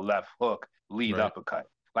a left hook lead uppercut.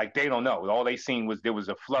 Like, they don't know. All they seen was there was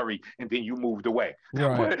a flurry and then you moved away.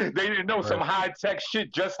 Right. They didn't know some high tech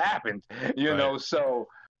shit just happened, you know. So,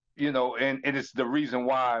 you know, and it's the reason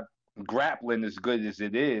why grappling, as good as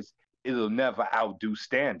it is, it'll never outdo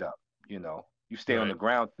stand up. You know, you stay on the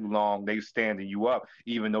ground too long, they standing you up,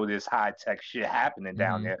 even though there's high tech shit happening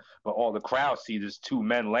down there. But all the crowd see there's two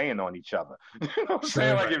men laying on each other. You know what I'm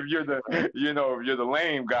saying? Like, if you're the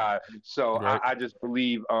lame guy. So I just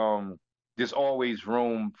believe there's always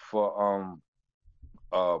room for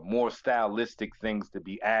more stylistic things to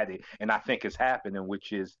be added, and I think it's happening,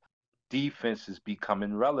 which is defense is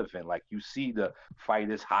becoming relevant. Like, you see the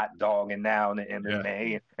fighters hot dogging now in the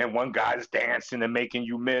MMA, and one guy's dancing and making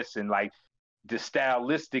you miss, and like the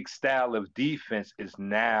stylistic style of defense is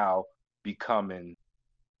now becoming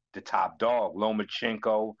the top dog.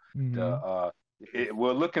 Lomachenko,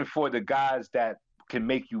 we're looking for the guys that can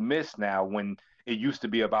make you miss now, when it used to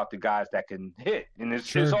be about the guys that can hit. And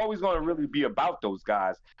it's always going to really be about those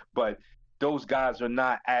guys. But those guys are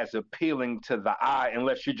not as appealing to the eye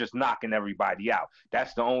unless you're just knocking everybody out.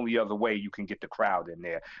 That's the only other way you can get the crowd in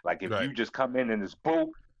there. Like, if you just come in and it's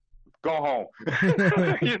boo, go home.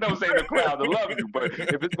 You know what I'm saying? The crowd will love you. But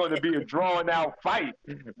if it's going to be a drawn-out fight,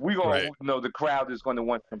 we going to know the crowd is going to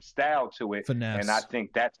want some style to it. Finesse. And I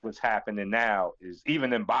think that's what's happening now, is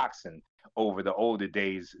even in boxing, over the older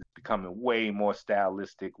days, it's becoming way more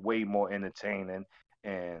stylistic, way more entertaining.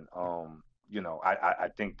 And, you know, I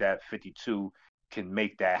think that 52 can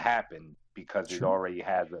make that happen because it already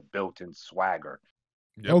has a built-in swagger.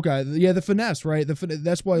 Yep. Okay. Yeah, the finesse, right?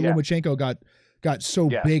 That's why Lomachenko got so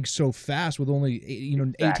big so fast with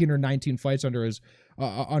only 18 or 19 fights under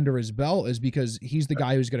his belt, is because he's the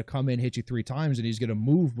guy who's going to come in, hit you 3 times, and he's going to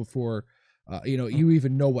move before you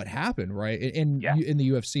even know what happened, right? And in the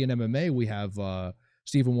UFC and MMA, we have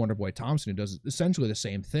Stephen Wonderboy Thompson, who does essentially the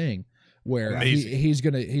same thing, where he's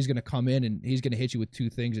gonna come in and he's gonna hit you with 2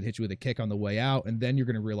 things and hit you with a kick on the way out, and then you're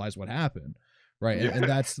gonna realize what happened, right? And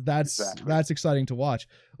that's exciting to watch.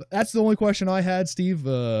 That's the only question I had, Steve.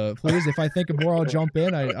 Please, if I think of more, I'll jump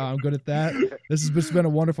in. I'm good at that. This has been a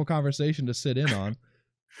wonderful conversation to sit in on.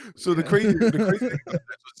 So the crazy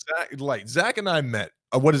thing, Zach and I met.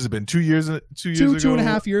 What has it been? 2 years? 2 years ago?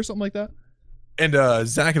 2.5 years, something like that. And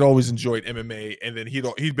Zach had always enjoyed MMA, and then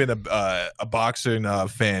he'd been a boxing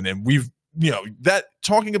fan, and we've that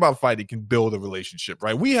talking about fighting can build a relationship,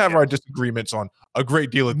 right? We have our disagreements on a great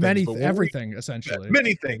deal of things, everything essentially,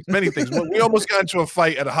 many things. We almost got into a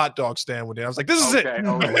fight at a hot dog stand one day. I was like, "This is it."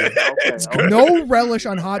 Okay. No relish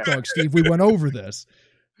on hot dogs, Steve. We went over this.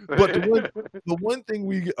 But the one thing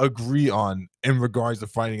we agree on in regards to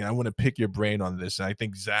fighting, and I want to pick your brain on this, and I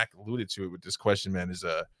think Zach alluded to it with this question, man, is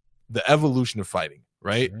the evolution of fighting,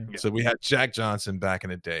 right? Sure. So we had Jack Johnson back in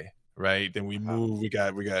the day, right? Then we moved, we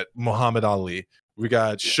got Muhammad Ali, we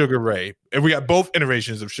got Sugar Ray, and we got both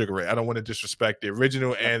iterations of Sugar Ray. I don't want to disrespect the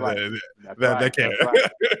original and that came.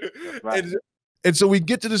 Right. And so we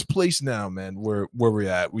get to this place now, man, where we're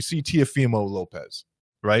at. We see Teofimo Lopez,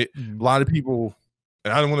 right? A lot of people.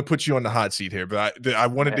 And I don't want to put you on the hot seat here, but I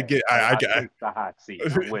wanted to get I got the hot seat.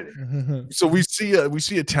 I'm with it. So we see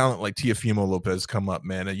a talent like Teofimo Lopez come up,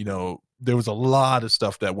 man. And, there was a lot of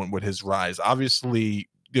stuff that went with his rise. Obviously,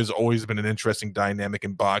 there's always been an interesting dynamic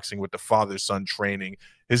in boxing with the father-son training.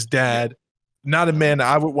 His dad, not a man that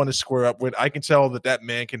I would want to square up with. I can tell that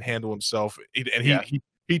man can handle himself, and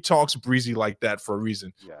he talks breezy like that for a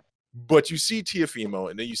reason. Yeah. But you see Teofimo,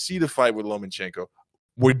 and then you see the fight with Lomachenko.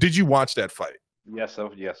 Did you watch that fight? Yes,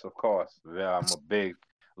 of course. Yeah, I'm a big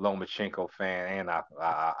Lomachenko fan, and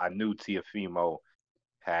I knew Teofimo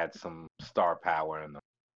had some star power in him.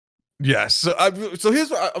 Yes. So here's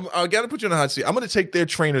what I got to put you in a hot seat. I'm going to take their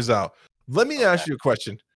trainers out. Let me ask you a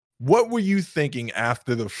question. What were you thinking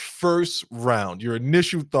after the first round? Your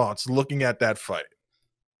initial thoughts looking at that fight?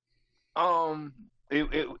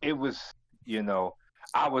 it was, you know,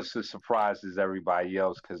 I was as surprised as everybody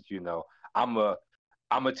else because, you know, I'm a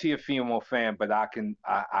Teofimo fan, but I can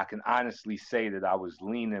honestly say that I was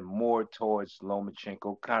leaning more towards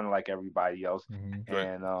Lomachenko, kind of like everybody else.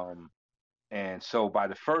 And so by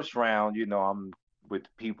the first round, you know, I'm with the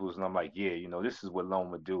peoples and I'm like, yeah, you know, this is what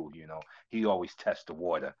Loma do. You know, he always tests the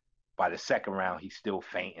water. By the second round, he's still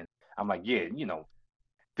fainting. I'm like, yeah, you know,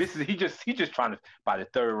 this is he just trying to. By the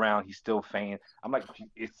third round, he's still fainting. I'm like,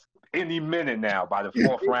 it's any minute now. By the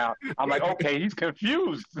fourth round, I'm like, okay, he's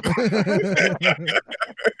confused.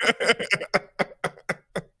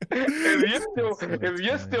 If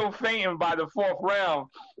you're still fainting by the fourth round,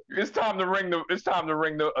 it's time to ring the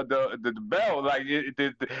bell. Like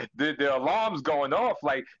the alarm's going off.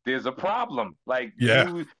 Like there's a problem. Like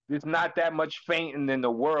there's not that much fainting in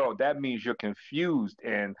the world. That means you're confused.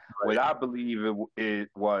 And what I believe it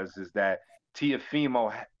was is that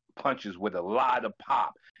Teofimo punches with a lot of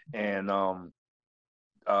pop, and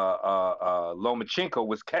Lomachenko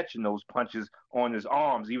was catching those punches on his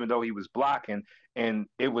arms, even though he was blocking, and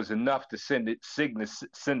it was enough to send a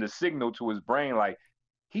signal to his brain like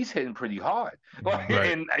he's hitting pretty hard.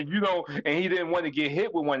 And you know, and he didn't want to get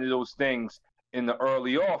hit with one of those things in the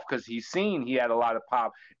early off because he had a lot of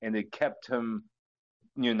pop, and it kept him,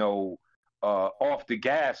 you know, off the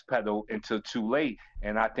gas pedal until too late.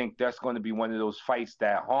 And I think that's going to be one of those fights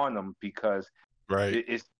that harm him because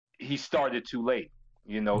he started too late.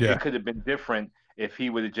 You know, it could have been different if he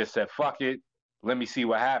would have just said, fuck it, let me see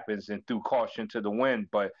what happens, and threw caution to the wind.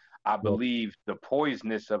 But I believe the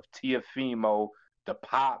poisonous of Teofimo, the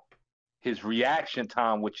pop, his reaction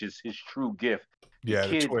time, which is his true gift.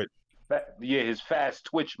 The twitch. His fast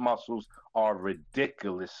twitch muscles are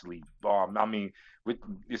ridiculously, I mean,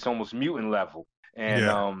 it's almost mutant level. And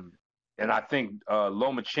I think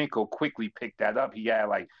Lomachenko quickly picked that up. He had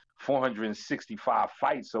like 465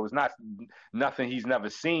 fights, so it's not nothing he's never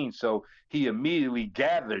seen. So he immediately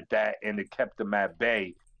gathered that, and it kept him at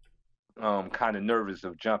bay, kind of nervous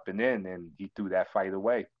of jumping in, and he threw that fight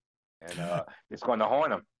away. And it's going to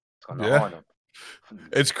harm him. It's going to harm him.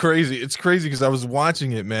 It's crazy. It's crazy because I was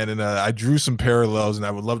watching it, man, and I drew some parallels, and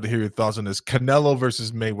I would love to hear your thoughts on this. Canelo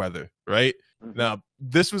versus Mayweather, right? Mm-hmm. Now,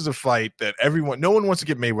 this was a fight that no one wants to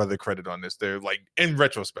give Mayweather credit on this. They're like, in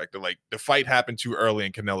retrospect, they're like, the fight happened too early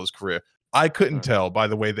in Canelo's career. I couldn't tell by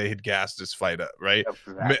the way they had gassed this fight up, right?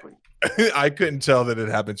 Exactly. I couldn't tell that it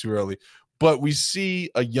happened too early. But we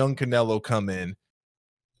see a young Canelo come in,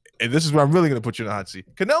 and this is where I'm really going to put you in the hot seat.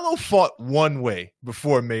 Canelo fought one way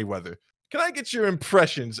before Mayweather. Can I get your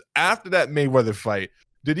impressions after that Mayweather fight?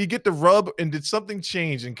 Did he get the rub, and did something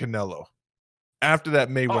change in Canelo after that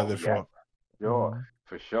Mayweather fight? Sure,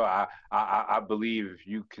 for sure. I believe if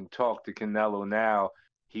you can talk to Canelo now,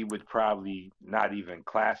 he would probably not even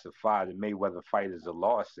classify the Mayweather fight as a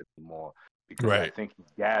loss anymore, because I think he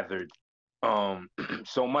gathered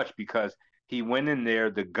so much, because he went in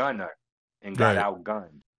there the gunner and got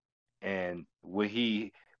outgunned, and what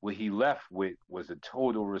he left with was a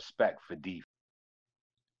total respect for defense.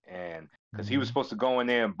 And because he was supposed to go in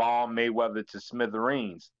there and bomb Mayweather to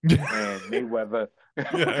smithereens, and Mayweather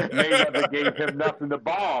gave him nothing to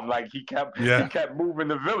bomb. Like he kept moving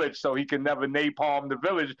the village, so he could never napalm the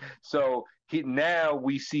village. So now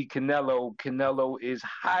we see Canelo. Canelo is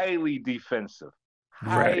highly defensive,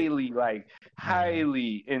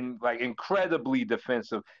 incredibly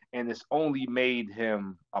defensive, and it's only made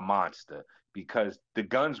him a monster because the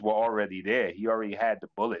guns were already there. He already had the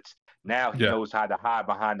bullets. Now he knows how to hide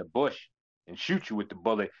behind the bush and shoot you with the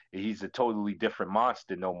bullet. He's a totally different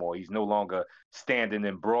monster no more. He's no longer standing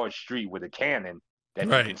in Broad Street with a cannon that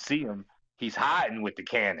you can see him. He's hiding with the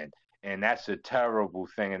cannon, and that's a terrible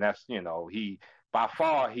thing. And that's, you know, by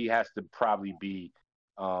far he has to probably be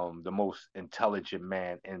the most intelligent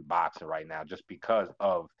man in boxing right now, just because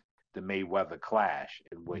of the Mayweather clash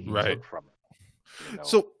and what he took from it. You know?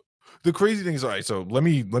 So the crazy thing is, all right, so let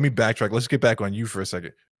me backtrack. Let's get back on you for a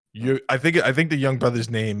second. I think the young brother's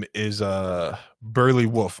name is Burley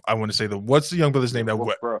Wolf. I want to say what's the young brother's name?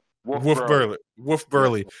 Wolf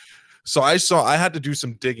Burley. So I had to do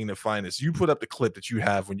some digging to find this. You put up the clip that you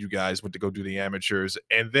have when you guys went to go do the amateurs,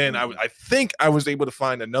 and then I think I was able to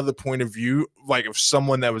find another point of view, like of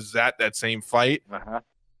someone that was at that same fight.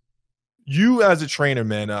 You as a trainer,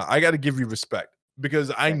 man, I got to give you respect,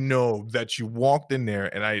 because I know that you walked in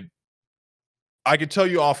there, and I can tell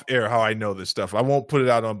you off air how I know this stuff. I won't put it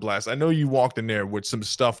out on blast. I know you walked in there with some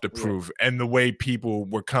stuff to prove, and the way people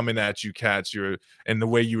were coming at you, cats, and the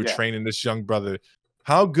way you were training this young brother.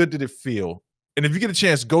 How good did it feel? And if you get a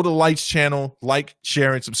chance, go to Light's channel, like,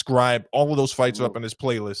 share, and subscribe. All of those fights are up on this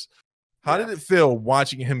playlist. How did it feel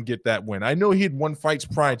watching him get that win? I know he had won fights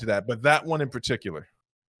prior to that, but that one in particular.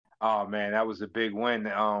 Oh man, that was a big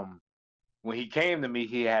win. When he came to me,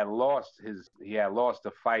 he had lost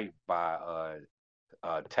a fight by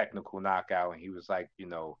a technical knockout, and he was like, you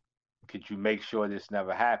know, could you make sure this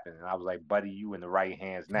never happened? And I was like, buddy, you in the right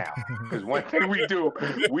hands now. Because one thing we do,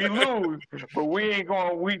 we lose, but we ain't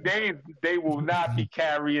going. They will not be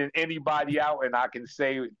carrying anybody out. And I can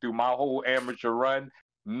say through my whole amateur run,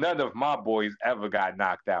 none of my boys ever got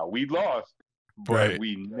knocked out. We lost, but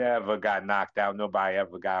we never got knocked out. Nobody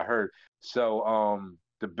ever got hurt. So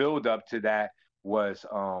the build up to that was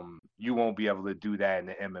you won't be able to do that in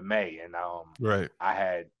the MMA. And I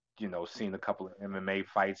had, you know, seen a couple of MMA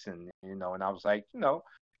fights, and you know, and I was like, you know,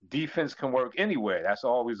 defense can work anywhere. That's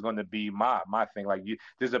always going to be my thing. Like,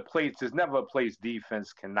 there's never a place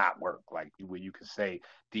defense cannot work. Like, where you can say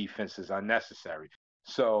defense is unnecessary.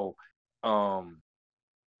 So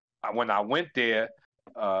when I went there,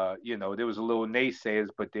 you know, there was a little naysayers,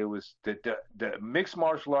 but there was the mixed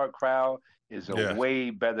martial art crowd is a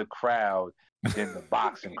way better crowd than the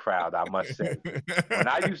boxing crowd, I must say. When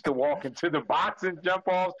I used to walk into the boxing jump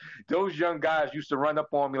offs, those young guys used to run up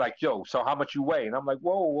on me like, yo, so how much you weigh? And I'm like,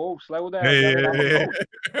 whoa, slow down.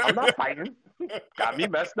 I'm not fighting. Got me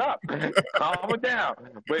messed up. Calm it down.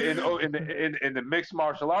 But in the mixed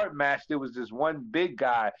martial art match, there was this one big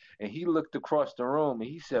guy, and he looked across the room, and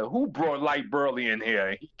he said, who brought Light Burley in here?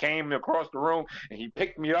 And he came across the room, and he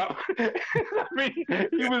picked me up. I mean,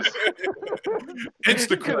 he was... he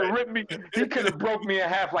could have ripped me. He could have broke me in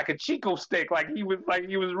half like a Chico stick. Like he was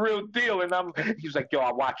real deal. And he was like, yo,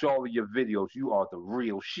 I watch all of your videos. You are the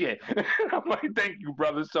real shit. I'm like, thank you,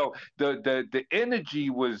 brother. So the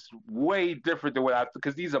energy was way different than what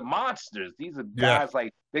because these are monsters. These are guys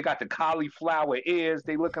like, they got the cauliflower ears.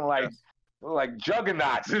 They looking like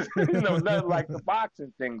juggernauts. You know, nothing like the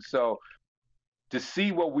boxing thing. So to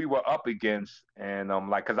see what we were up against, and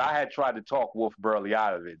like, cause I had tried to talk Wolf Burley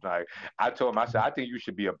out of it. Like, I told him, I said, I think you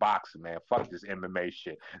should be a boxer, man. Fuck this MMA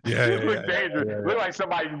shit. It look dangerous. Look like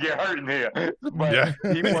somebody can get hurt in here. But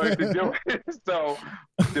he wanted to do it. So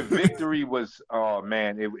the victory was, oh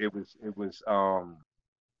man, it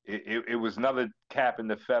was another cap in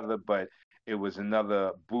the feather, but it was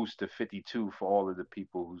another boost to 52 for all of the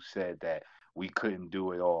people who said that we couldn't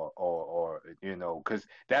do it, or you know, because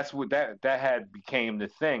that's what that had became the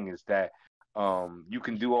thing, is that you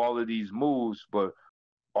can do all of these moves, but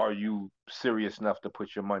are you serious enough to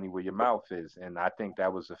put your money where your mouth is? And I think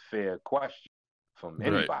that was a fair question from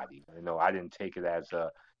anybody. You know, I didn't take it as a,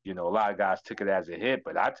 you know, a lot of guys took it as a hit,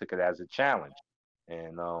 but I took it as a challenge.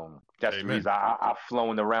 And that's the reason I've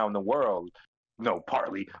flown around the world,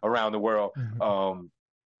 partly around the world,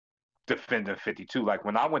 defending 52. Like,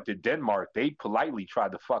 when I went to Denmark, they politely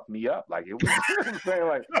tried to fuck me up. Like, it was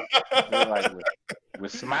like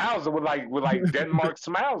with smiles, with Denmark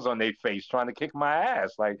smiles on their face, trying to kick my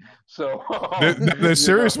ass. Like, so they're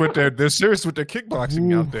serious with their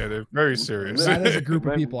kickboxing out there. They're very serious. That is a group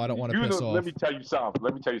of people I don't want to piss off. Let me tell you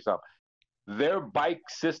something. Their bike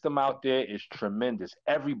system out there is tremendous.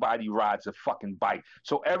 Everybody rides a fucking bike,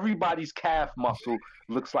 so everybody's calf muscle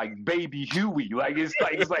looks like baby Huey. Like it's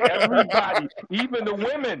like everybody, even the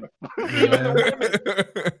women.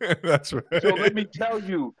 That's right. So let me tell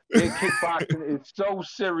you, their kickboxing is so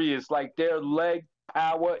serious. Like, their leg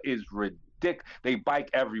power is ridiculous. They bike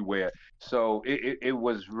everywhere. So it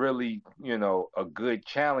was really, you know, a good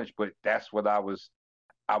challenge. But that's what I was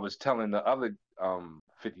telling the other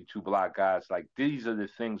 52 Block guys, like, these are the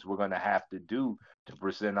things we're going to have to do to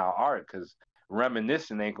present our art, because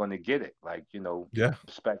reminiscing ain't going to get it. Like, you know,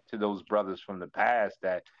 respect to those brothers from the past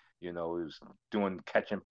that, you know, was doing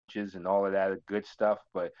catching punches and all of that good stuff,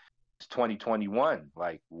 but it's 2021.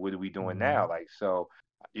 Like, what are we doing now? Like, so,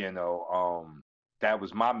 you know, that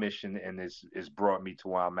was my mission, and it's brought me to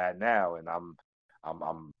where I'm at now, and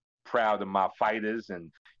I'm proud of my fighters.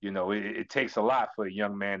 And, you know, it takes a lot for a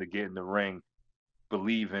young man to get in the ring,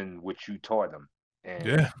 believe in what you taught him,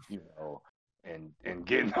 and you know, and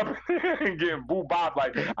getting up and getting boo bop.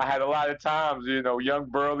 Like, I had a lot of times, you know, young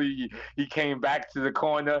Burley, he came back to the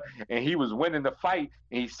corner and he was winning the fight,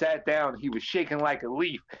 and he sat down, he was shaking like a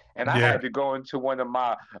leaf, and I had to go into one of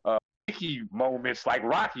my moments like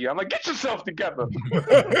Rocky. I'm like, get yourself together. You're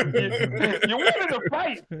winning the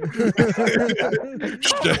fight. Calm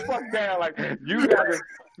the fuck down. Like, you gotta,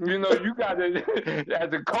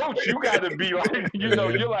 as a coach, you gotta be like, you know,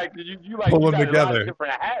 you're like, you got together. A lot of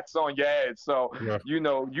different hats on your head. So, you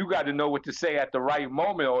know, you got to know what to say at the right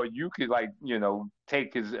moment, or you could, like, you know,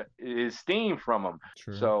 take his steam from him.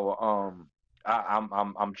 True. So,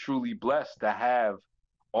 I'm truly blessed to have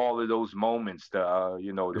all of those moments, the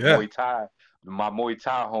Yeah. Muay Thai, my Muay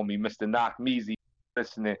Thai homie, Mr. Knockmeezy,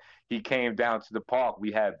 listening, he came down to the park.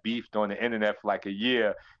 We had beefed on the internet for like a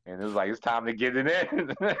year, and it was like it's time to get it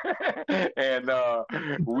in. And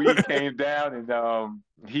we came down, and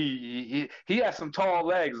he had some tall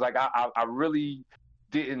legs. Like I really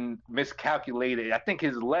didn't miscalculate it. I think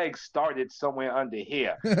his legs started somewhere under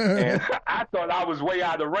here, and I thought I was way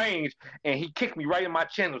out of range, and he kicked me right in my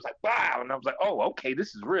chin. It was like, wow, and I was like, oh, okay,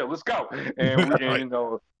 this is real. Let's go. And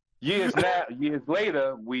years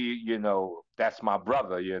later, that's my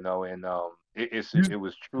brother, and it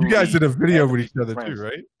was true. You guys did a video with each other too,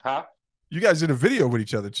 right? Huh? You guys did a video with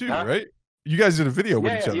each other too, right? You guys did a video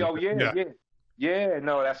with each other. Yeah.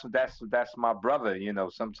 No, that's my brother.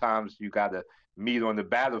 Sometimes you gotta meet on the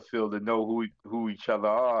battlefield to know who each other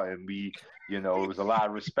are, and we, it was a lot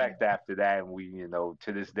of respect after that, and we, to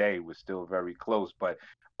this day, we're still very close. But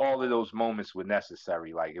all of those moments were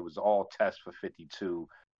necessary. Like, it was all test for 52.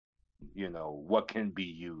 What can be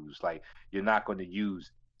used? Like, you're not going to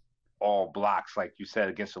use all blocks, like you said,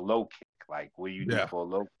 against a low kick. Like, what do you do for a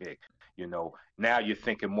low kick? Now you're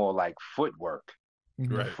thinking more like footwork.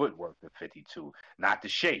 Right. Footwork at 52, not the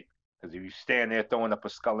shape. Because if you stand there throwing up a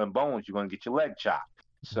skull and bones, you're gonna get your leg chopped.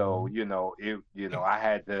 So I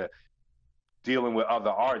had to, dealing with other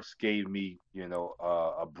arts gave me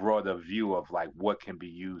a broader view of like what can be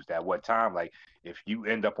used at what time. Like, if you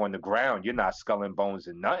end up on the ground, you're not skull and bones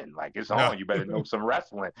and nothing. Like, it's on. You better know some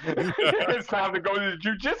wrestling. It's time to go to the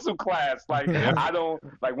jiu-jitsu class. Like, I don't,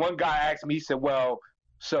 like, one guy asked me, he said, well,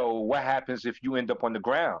 so what happens if you end up on the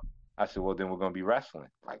ground? I said, well, then we're going to be wrestling.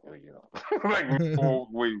 Like, like,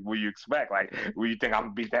 what you expect? Like, what you think I'm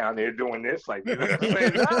going to be down there doing this? Like, nah.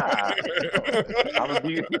 I'm going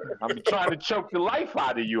to be trying to choke the life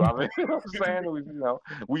out of you. I mean, you know what I'm saying?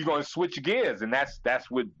 We're going to switch gears. And that's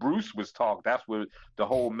what Bruce was talking. That's what the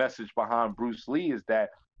whole message behind Bruce Lee is, that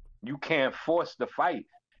you can't force the fight.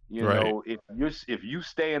 If you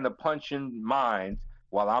stay in the punching mind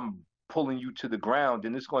while I'm pulling you to the ground,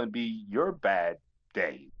 then it's going to be your bad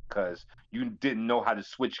day. Because you didn't know how to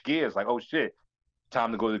switch gears. Like, oh shit,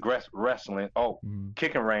 time to go to wrestling. Oh,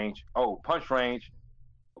 kicking range. Oh, punch range.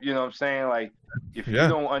 You know what I'm saying? Like, if you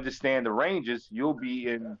don't understand the ranges, you'll be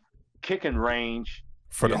in kicking range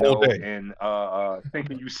for the whole day, and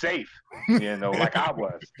thinking you safe. Like I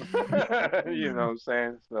was. You know what I'm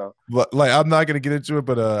saying? So, like, I'm not gonna get into it,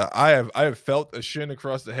 but I have felt a shin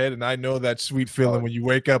across the head, and I know that sweet feeling when you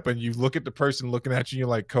wake up and you look at the person looking at you, and you're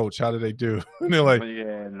like, Coach, how did they do? And they're like,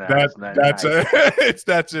 that's it.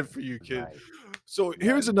 That's it for you, kid. Nice. So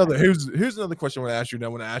here's another question I want to ask you. Now I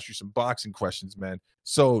want to ask you some boxing questions, man.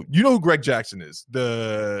 So you know who Greg Jackson is?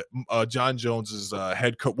 The John Jones's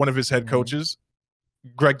head coach, one of his head coaches.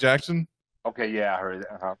 Greg Jackson? Okay, yeah, I heard it.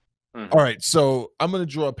 All right, so I'm going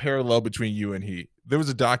to draw a parallel between you and he. There was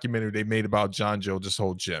a documentary they made about John Jones'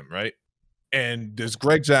 whole gym, right? And there's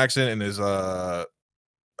Greg Jackson and there's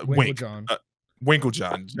Winklejohn.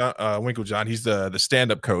 Winklejohn. He's the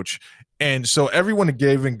stand-up coach. And so everyone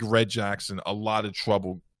gave Greg Jackson a lot of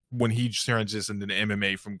trouble when he transitioned into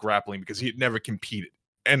MMA from grappling, because he had never competed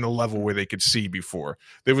and the level where they could see before.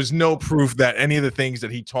 There was no proof that any of the things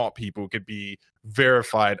that he taught people could be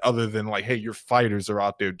verified, other than like, hey, your fighters are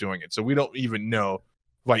out there doing it. So we don't even know,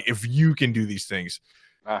 like, if you can do these things.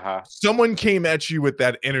 Someone came at you with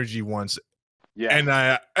that energy once. Yeah.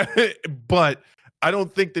 And but I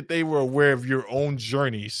don't think that they were aware of your own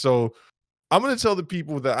journey. So I'm going to tell the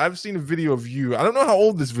people that I've seen a video of you. I don't know how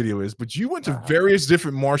old this video is, but you went to various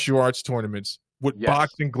different martial arts tournaments with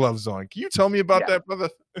boxing gloves on. Can you tell me about that, brother?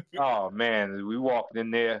 Oh, man. We walked in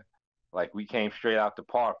there like we came straight out the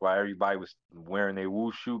park while everybody was wearing their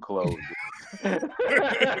wushu clothes.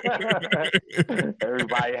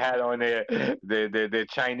 Everybody had on their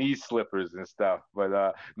Chinese slippers and stuff.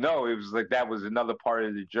 But no, it was like that was another part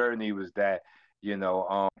of the journey, was that,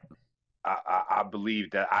 I believe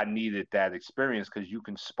that I needed that experience, because you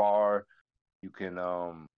can spar, you can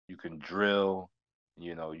drill,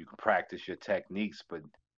 you can practice your techniques, but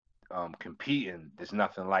competing, there's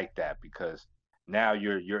nothing like that, because now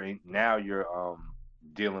you're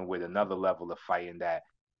dealing with another level of fighting that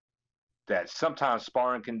sometimes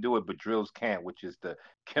sparring can do it, but drills can't, which is the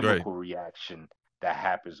chemical reaction that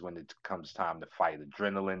happens when it comes time to fight.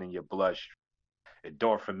 Adrenaline in your bloodstream,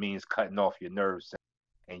 endorphins cutting off your nerves,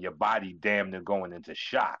 and your body damn near going into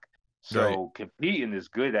shock. So competing is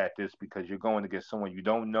good at this, because you're going against someone you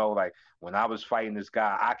don't know. Like, when I was fighting this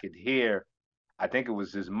guy, I could hear I think it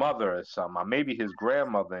was his mother or something, or maybe his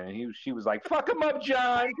grandmother, and she was like, "Fuck him up,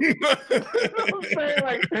 John." You know what I'm saying?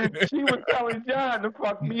 Like, she was telling John to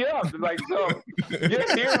fuck me up. Like, so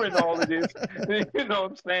you're hearing all of this. You know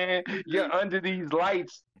what I'm saying? You're under these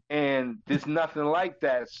lights, and there's nothing like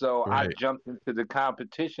that. So I jumped into the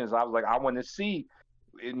competitions. I was like, I want to see,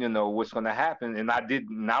 you know, what's going to happen. And I did.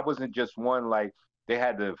 And I wasn't just one. Like, they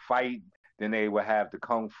had to fight. Then they would have the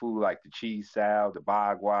kung fu, like the chi sao, the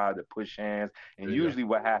bagua, the push hands. And usually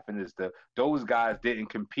what happened is those guys didn't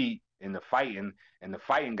compete in the fighting, and the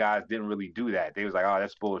fighting guys didn't really do that. They was like, oh,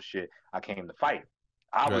 that's bullshit. I came to fight.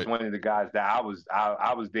 I was one of the guys that I was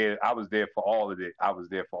there for all of it. I was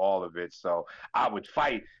there for all of it. So I would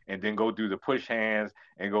fight and then go do the push hands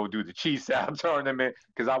and go do the chi sao tournament,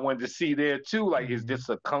 because I wanted to see there too. Like, is this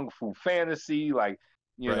a kung fu fantasy? Like,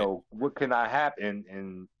 you know, what can I happen?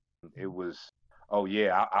 And it was, oh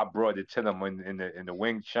yeah, I brought it to them in the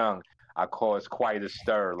Wing Chun. I caused quite a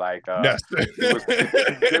stir. Like,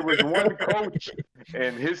 there was one coach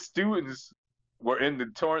and his students were in the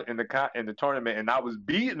tournament, and I was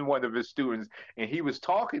beating one of his students, and he was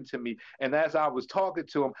talking to me. And as I was talking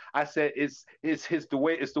to him, I said, "It's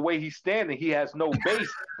the way he's standing. He has no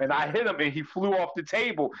base." And I hit him, and he flew off the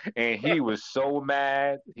table. And he was so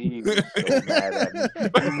mad. He was so mad at me.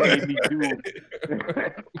 He made me do.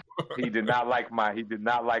 He did not like my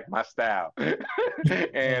style,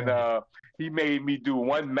 and he made me do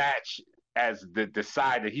one match as the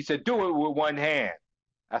decider. He said, "Do it with one hand."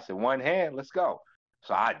 I said, "One hand, let's go."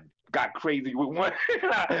 So I got crazy with one.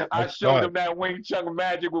 I showed him that Wing Chun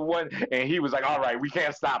magic with one, and he was like, "All right, we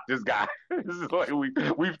can't stop this guy." This is like we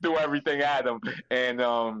threw everything at him,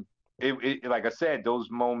 and it like I said, those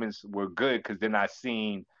moments were good, because then I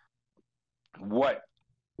seen what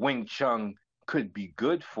Wing Chun could be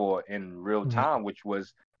good for in real time, which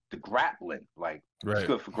was the grappling. Like, it's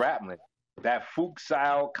good for grappling. That Fook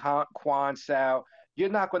style, Quan style, you're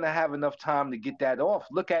not going to have enough time to get that off.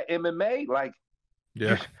 Look at MMA. Like,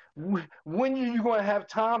 when are you going to have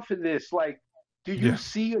time for this? Like, do you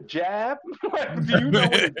see a jab? Like, do you know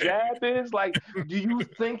what a jab is? Like, do you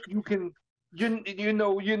think you can, you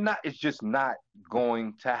know, you're not, it's just not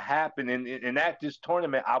going to happen. And at this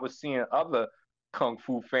tournament, I was seeing other kung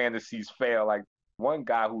fu fantasies fail. Like, one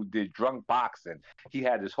guy who did drunk boxing, he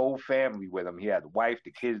had his whole family with him. He had the wife,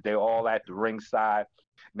 the kids, they all at the ringside.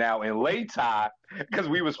 Now in Lei Tai, because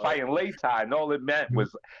we was fighting Lei Tai, and all it meant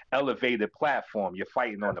was elevated platform. You're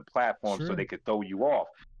fighting on the platform so they could throw you off.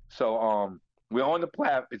 So we're on the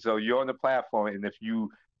platform. So you're on the platform, and if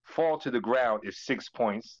you fall to the ground, it's 6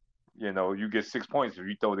 points. You know, you get 6 points if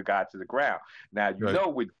you throw the guy to the ground. Now you know,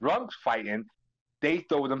 with drunks fighting, they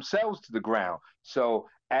throw themselves to the ground. So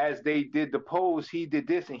as they did the pose, he did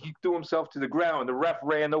this, and he threw himself to the ground. The ref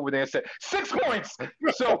ran over there and said, 6 points.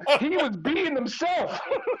 So he was beating himself.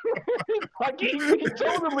 Like, he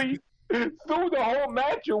totally threw the whole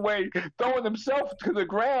match away, throwing himself to the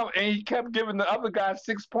ground, and he kept giving the other guy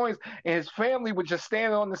 6 points, and his family was just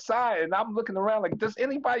standing on the side, and I'm looking around like, does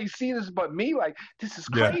anybody see this but me? Like, this is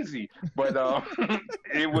crazy. But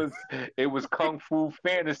it was kung fu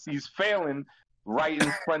fantasies failing right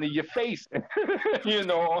in front of your face. You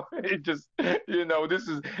know, it just, you know, this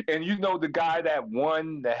is, and you know, the guy that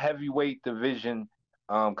won the heavyweight division,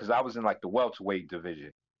 because I was in like the welterweight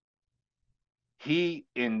division,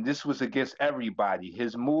 and this was against everybody,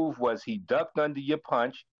 his move was he ducked under your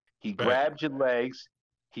punch, he grabbed your legs,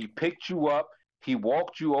 he picked you up, he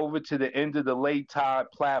walked you over to the end of the Lei Tai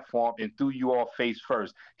platform and threw you off face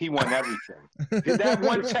first. He won everything. That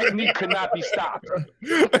one technique could not be stopped.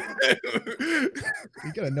 You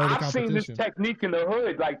gotta know the I've seen this technique in the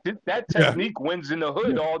hood. Like, that technique wins in the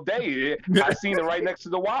hood all day. I've seen it right next to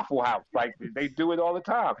the Waffle House. Like, they do it all the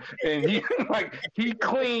time. And he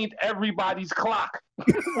cleaned everybody's clock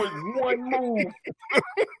with one move.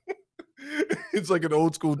 It's like an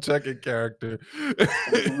old school Tekken character.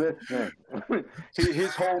 Listen,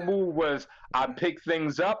 his whole move was, I pick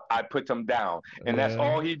things up, I put them down. And that's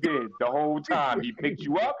all he did the whole time. He picked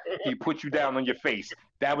you up, he put you down on your face.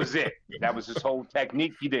 That was it. That was his whole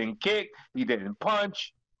technique. He didn't kick, he didn't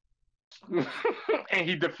punch. And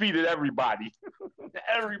he defeated everybody.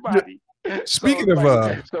 Everybody. Speaking of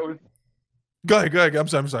Go ahead. I'm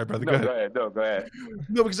sorry, brother. Go ahead. Go ahead.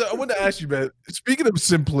 No, because I wanted to ask you, man. Speaking of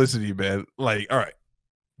simplicity, man. Like, all right,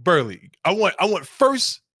 Burley. I want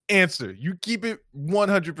first answer. You keep it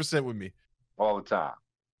 100% with me all the time.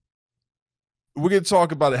 We're gonna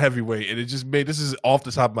talk about a heavyweight, and it just made this is off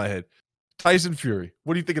the top of my head. Tyson Fury.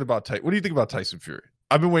 What are you thinking about What do you think about Tyson Fury?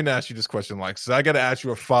 I've been waiting to ask you this question, like, so I got to ask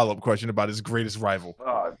you a follow-up question about his greatest rival.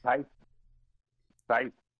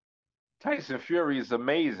 Tyson. Tyson Fury is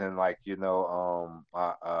amazing. Like,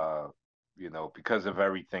 because of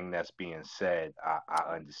everything that's being said,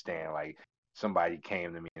 I understand. Like, somebody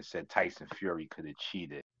came to me and said Tyson Fury could have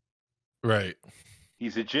cheated. Right.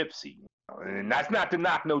 He's a gypsy. And that's not to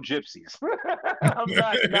knock no gypsies. I'm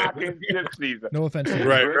not knocking gypsies. No offense.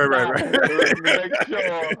 Right. Make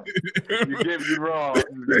sure you get me wrong.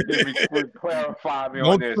 Clarify me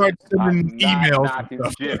on this. I'm not knocking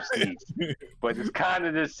gypsies. But it's kind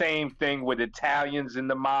of the same thing with Italians in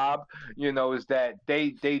the mob. Is that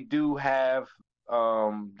they do have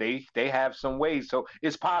they have some ways. So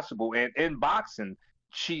it's possible. And in boxing,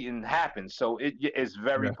 cheating happens. So it's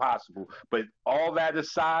very possible. But all that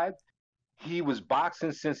aside, he was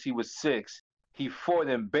boxing since he was 6. He fought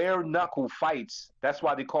in bare knuckle fights. That's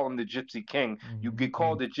why they call him the Gypsy King. You get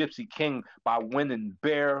called the Gypsy King by winning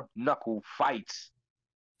bare knuckle fights.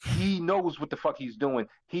 He knows what the fuck he's doing.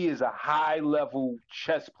 He is a high level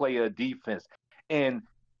chess player defense. And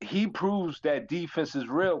he proves that defense is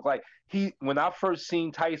real. Like, when I first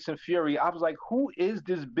seen Tyson Fury, I was like, who is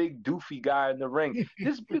this big doofy guy in the ring?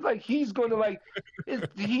 He's gonna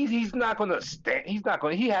he's not gonna stand.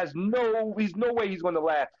 He has no way he's gonna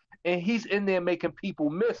last. And he's in there making people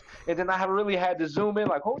miss. And then I really had to zoom in,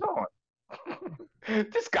 like, hold on.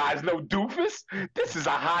 This guy's no doofus. This is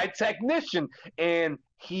a high technician. And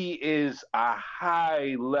he is a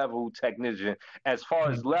high-level technician. As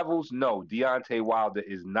far as levels, no, Deontay Wilder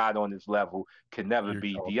is not on this level, can never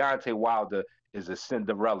be. Deontay Wilder is a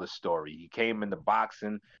Cinderella story. He came into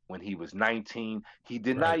boxing when he was 19. He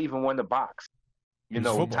did not even want to box.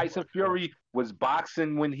 Tyson Fury was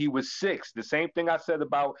boxing when he was 6. The same thing I said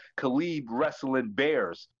about Khabib wrestling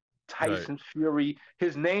bears. Tyson Fury,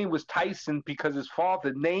 his name was Tyson because his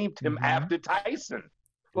father named him after Tyson.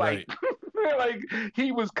 Like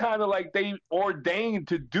he was kind of like they ordained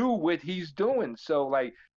to do what he's doing. So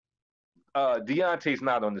like Deontay's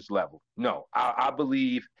not on this level. No, I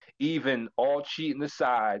believe even all cheating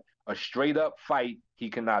aside, a straight up fight, he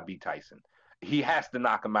cannot beat Tyson. He has to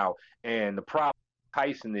knock him out. And the problem with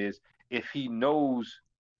Tyson is if he knows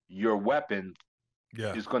your weapon,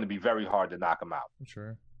 it's going to be very hard to knock him out.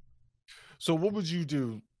 Sure. So what would you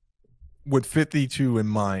do with 52 in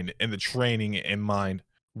mind and the training in mind?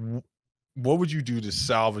 What would you do to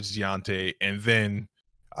salvage Deontay? And then,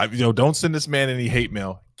 don't send this man any hate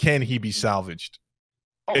mail. Can he be salvaged?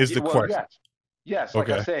 Is the question. Yes. Like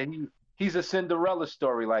I said, he's a Cinderella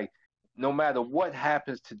story. Like, no matter what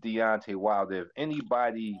happens to Deontay Wilder, if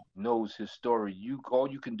anybody knows his story, all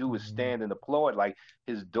you can do is stand and applaud. Like,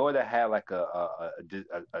 his daughter had like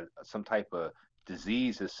some type of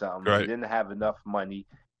disease or something. He didn't have enough money.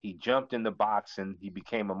 He jumped into boxing. He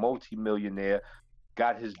became a multimillionaire.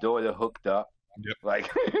 Got his daughter hooked up. Like,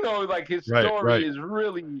 his story is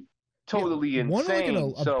really totally insane.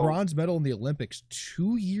 Won like a bronze medal in the Olympics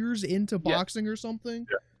 2 years into boxing or something.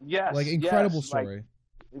 Yes, like incredible story. Like,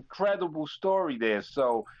 incredible story there.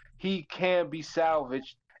 So he can be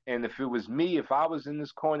salvaged. And if it was me, if I was in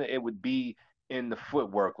this corner, it would be in the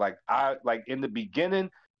footwork. Like in the beginning,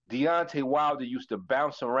 Deontay Wilder used to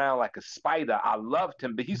bounce around like a spider. I loved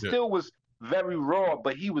him, but he still was very raw,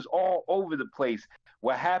 but he was all over the place.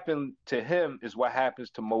 What happened to him is what happens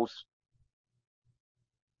to most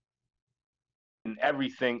and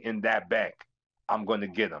everything in that bank. I'm going to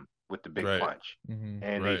get him with the big punch.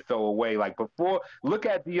 And they throw away. Like before, look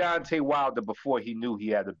at Deontay Wilder before he knew he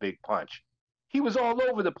had a big punch. He was all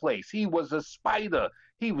over the place. He was a spider.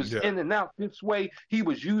 He was in and out this way. He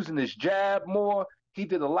was using his jab more. He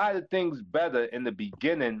did a lot of things better in the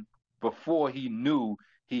beginning before he knew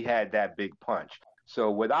he had that big punch. So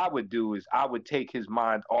what I would do is I would take his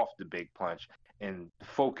mind off the big punch and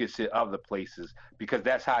focus it other places, because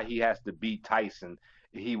that's how he has to beat Tyson.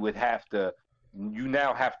 He would have to, you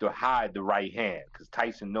now have to hide the right hand because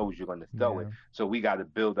Tyson knows you're going to throw it. So we got to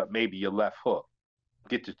build up maybe your left hook.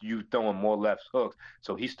 Get to you throwing more left hooks.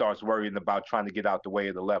 So he starts worrying about trying to get out the way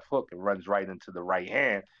of the left hook and runs right into the right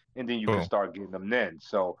hand. And then you can start getting them then.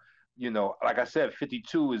 So, like I said,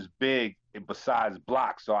 52 is big besides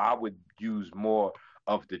blocks. So I would use more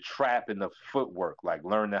of the trap and the footwork, like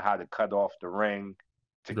learning how to cut off the ring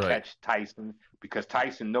to catch Tyson, because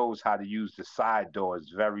Tyson knows how to use the side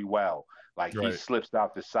doors very well. Like he slips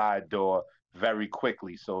out the side door very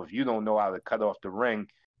quickly. So if you don't know how to cut off the ring,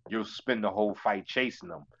 you'll spend the whole fight chasing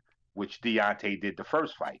him, which Deontay did the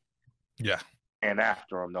first fight. Yeah. And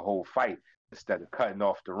after him the whole fight, instead of cutting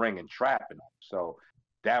off the ring and trapping him. So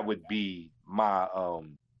that would be my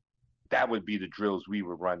that would be the drills we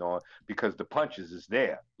would run on, because the punches is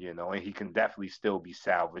there, and he can definitely still be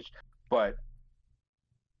salvaged. But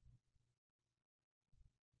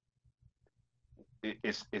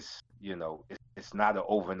it's it's not an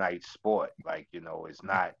overnight sport. Like, it's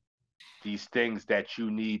not these things that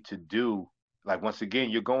you need to do. Like, once again,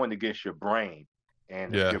 you're going against your brain,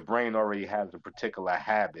 and if Yeah. your brain already has a particular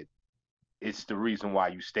habit, it's the reason why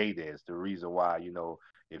you stay there. It's the reason why,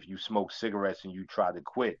 if you smoke cigarettes and you try to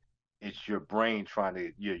quit, it's your brain trying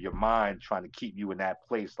to, your mind trying to keep you in that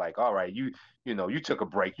place. Like, all right, you took a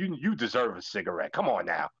break. You deserve a cigarette. Come on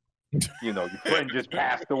now. Your friend just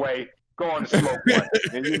passed away. Go on to smoke one,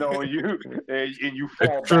 and you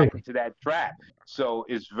fall back into that trap. So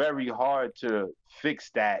it's very hard to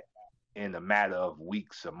fix that in a matter of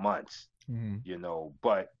weeks or months.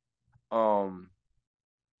 But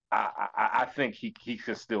I think he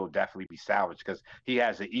could still definitely be salvaged because he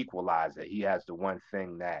has an equalizer. He has the one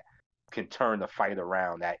thing that can turn the fight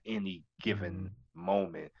around at any given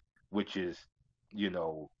moment, which is,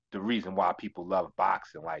 the reason why people love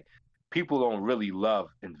boxing. Like, people don't really love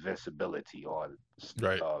invincibility or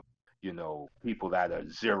people that are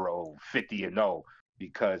 0, 50 and 0,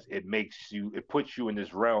 because it puts you in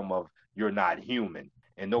this realm of you're not human,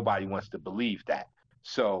 and nobody wants to believe that.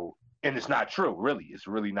 So, and it's not true, really. It's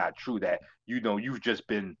really not true that you've just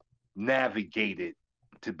been navigated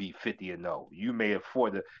to be 50 and 0. You may have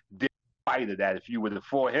fought a fighter that if you would have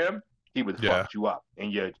fought him, he would have fucked you up,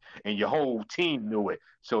 and your whole team knew it.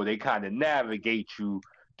 So they kind of navigate you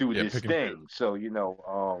through this thing. So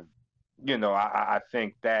I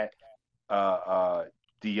think that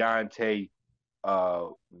Deontay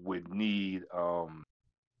would need a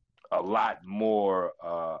lot more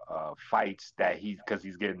fights because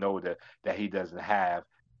he's getting older, that he doesn't have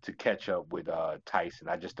to catch up with Tyson.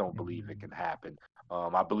 I just don't believe it can happen.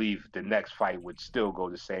 I believe the next fight would still go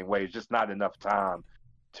the same way. It's just not enough time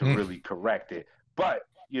to really correct it. But,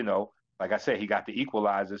 like I said, he got the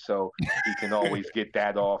equalizer, so he can always get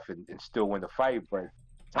that off and still win the fight. But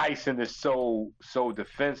Tyson is so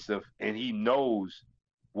defensive, and he knows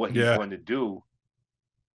what he's going to do.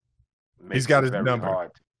 He's got his number.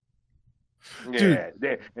 Hard. Yeah,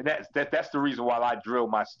 and that's the reason why I drill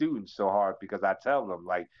my students so hard, because I tell them,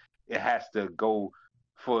 like, it has to go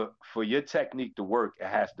for your technique to work. It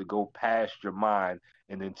has to go past your mind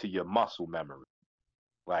and into your muscle memory.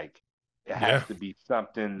 Like, it has to be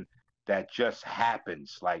something that just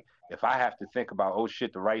happens. Like, if I have to think about, oh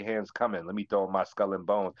shit, the right hand's coming, let me throw in my skull and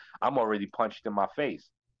bones, I'm already punched in my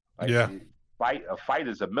face. Like, a fight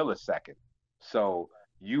is a millisecond. So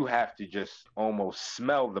you have to just almost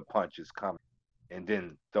smell the punches coming and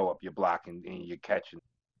then throw up your block and you're catching.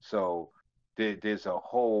 So there's a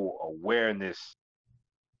whole awareness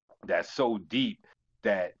that's so deep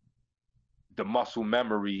that the muscle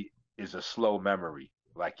memory is a slow memory.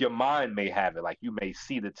 Like, your mind may have it. Like, you may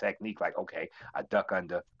see the technique, like, okay, I duck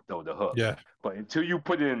under, throw the hook. Yeah. But until you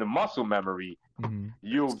put it in the muscle memory,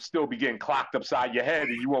 you'll still be getting clocked upside your head,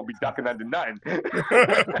 and you won't be ducking under nothing.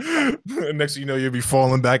 Next thing you know, you'll be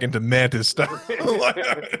falling back into mantis stuff. Well,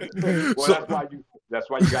 that's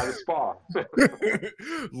why you got to spar.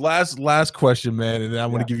 Last question, man, and then I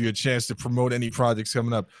want to give you a chance to promote any projects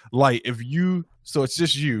coming up. Light, so it's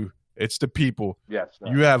just you. It's the people. Yes. Sir.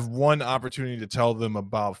 You have one opportunity to tell them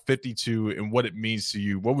about 52 and what it means to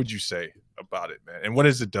you. What would you say about it, man? And what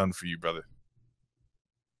has it done for you, brother?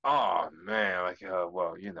 Oh man, like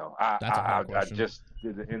I just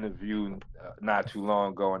did an interview not too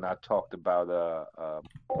long ago, and I talked about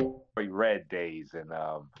Red Days, and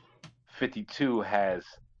 52 has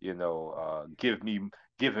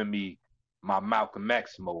given me my Malcolm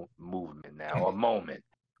X movement now, a moment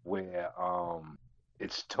where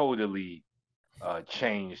it's totally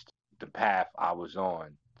changed the path I was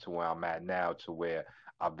on to where I'm at now, to where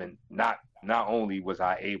I've been not only was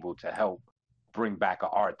I able to help bring back an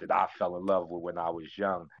art that I fell in love with when I was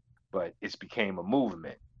young, but it's became a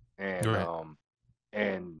movement and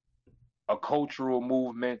and a cultural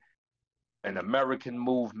movement, an American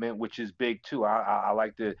movement, which is big too. I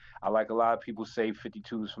like a lot of people say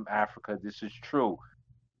 52 is from Africa. This is true.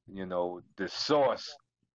 The source.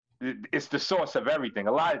 It's the source of everything.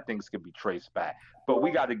 A lot of things can be traced back, but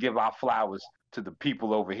we got to give our flowers to the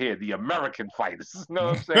people over here, the American fighters. You know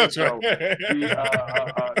what I'm saying? That's so,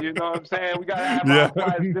 you know what I'm saying? We gotta have our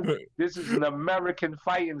fighters. This is an American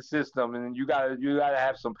fighting system, and you gotta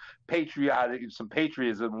have some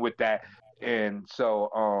patriotism with that. And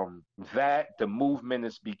so that the movement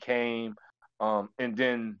has became, and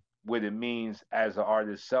then what it means as an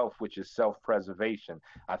artist self, which is self-preservation.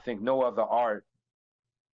 I think no other art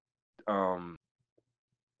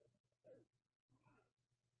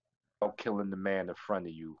killing the man in front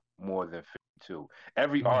of you more than 52.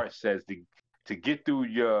 Every art says to get through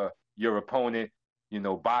your opponent,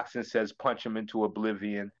 boxing says punch him into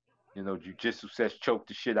oblivion. You know, Jiu-Jitsu says choke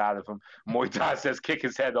the shit out of him. Muay Thai says kick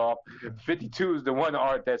his head off. 52 is the one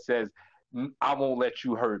art that says, I won't let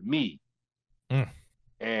you hurt me.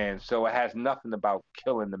 And so it has nothing about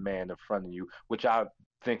killing the man in front of you, which I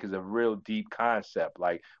think is a real deep concept.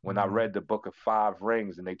 Like when I read the Book of Five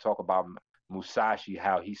Rings and they talk about Musashi,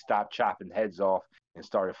 how he stopped chopping heads off and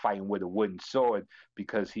started fighting with a wooden sword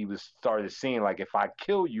because he started seeing, like, if I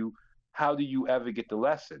kill you, how do you ever get the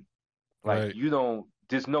lesson? Like,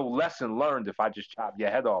 there's no lesson learned if I just chop your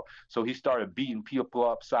head off. So he started beating people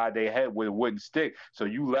upside their head with a wooden stick. So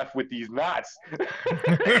you left with these knots.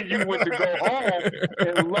 And you went to go home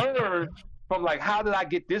and learn from, like, how did I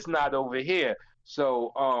get this knot over here?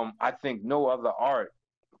 So I think no other art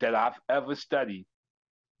that I've ever studied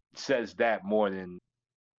says that more than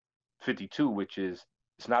 52, which is,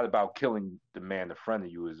 it's not about killing the man in front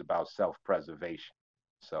of you, it's about self-preservation.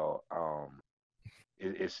 So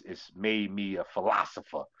it's made me a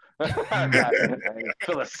philosopher.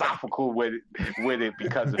 Philosophical with it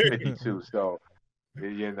because of 52. So,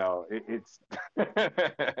 you know, it's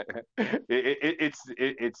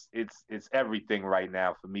everything right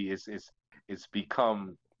now for me. It's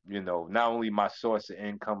become, you know, not only my source of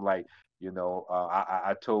income. Like, you know,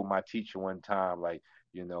 I told my teacher one time, like,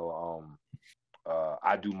 you know,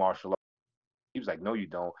 I do martial arts. He was like, no, you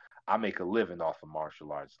don't. I make a living off of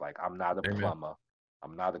martial arts. Like, I'm not a plumber.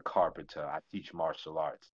 I'm not a carpenter. I teach martial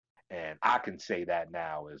arts. And I can say that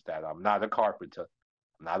now, is that I'm not a carpenter.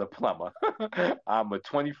 I'm not a plumber. I'm a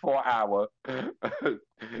 24-hour,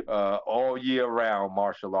 all year round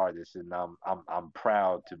martial artist. And I'm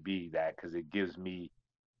proud to be that, because it gives me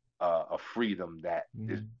a freedom that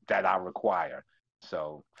that I require.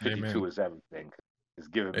 So 52 is everything. It's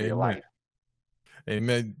giving me a life.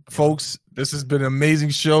 Amen. Folks, this has been an amazing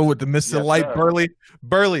show with the Mr. Light Burley.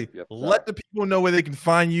 Burley, let the people know where they can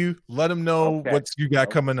find you. Let them know what you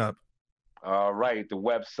got coming up. All right. The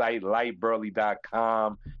website,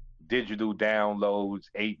 lightburley.com. Digital downloads,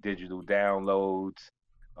 8 digital downloads,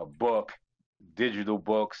 a book, digital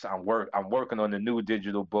books. I'm working on the new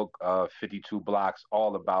digital book, 52 Blocks,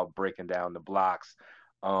 all about breaking down the blocks.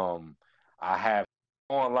 I have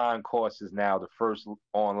online courses now. The first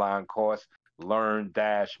online course,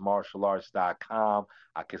 learn-martialarts.com.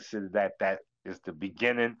 I consider that is the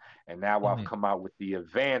beginning, and now I've come out with the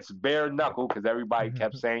advanced bare knuckle, because everybody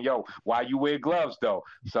kept saying, yo, why you wear gloves though?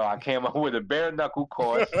 So I came up with a bare knuckle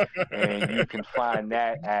course, and you can find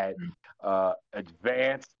that at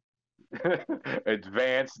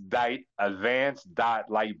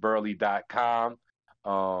advanced.lightburley.com.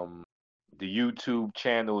 The YouTube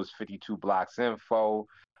channel is 52 Blocks Info.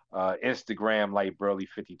 Instagram, Light Burley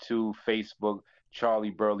 52, Facebook, Charlie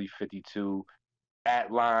Burley 52,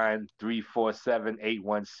 @line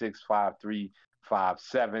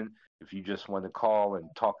 347-816-5357. If you just want to call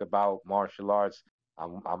and talk about martial arts,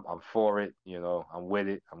 I'm for it. You know, I'm with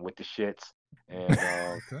it. I'm with the shits. And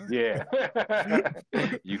yeah,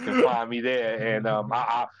 you can find me there. And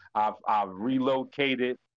I've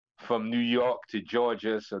relocated from New York to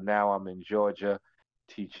Georgia, so now I'm in Georgia,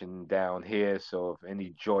 teaching down here. So if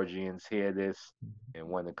any Georgians hear this and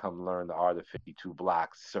want to come learn the art of 52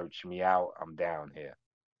 Blocks, search me out. I'm down here.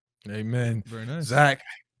 Amen. Very nice. Zach,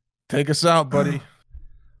 take us out, buddy.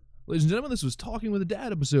 Ladies and gentlemen, this was Talking with a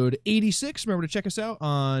Dad, episode 86. Remember to check us out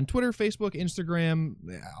on Twitter, Facebook, Instagram,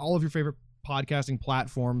 all of your favorite podcasting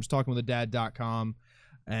platforms, talkingwithadad.com.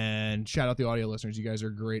 And shout out the audio listeners. You guys are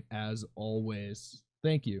great as always.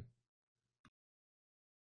 Thank you.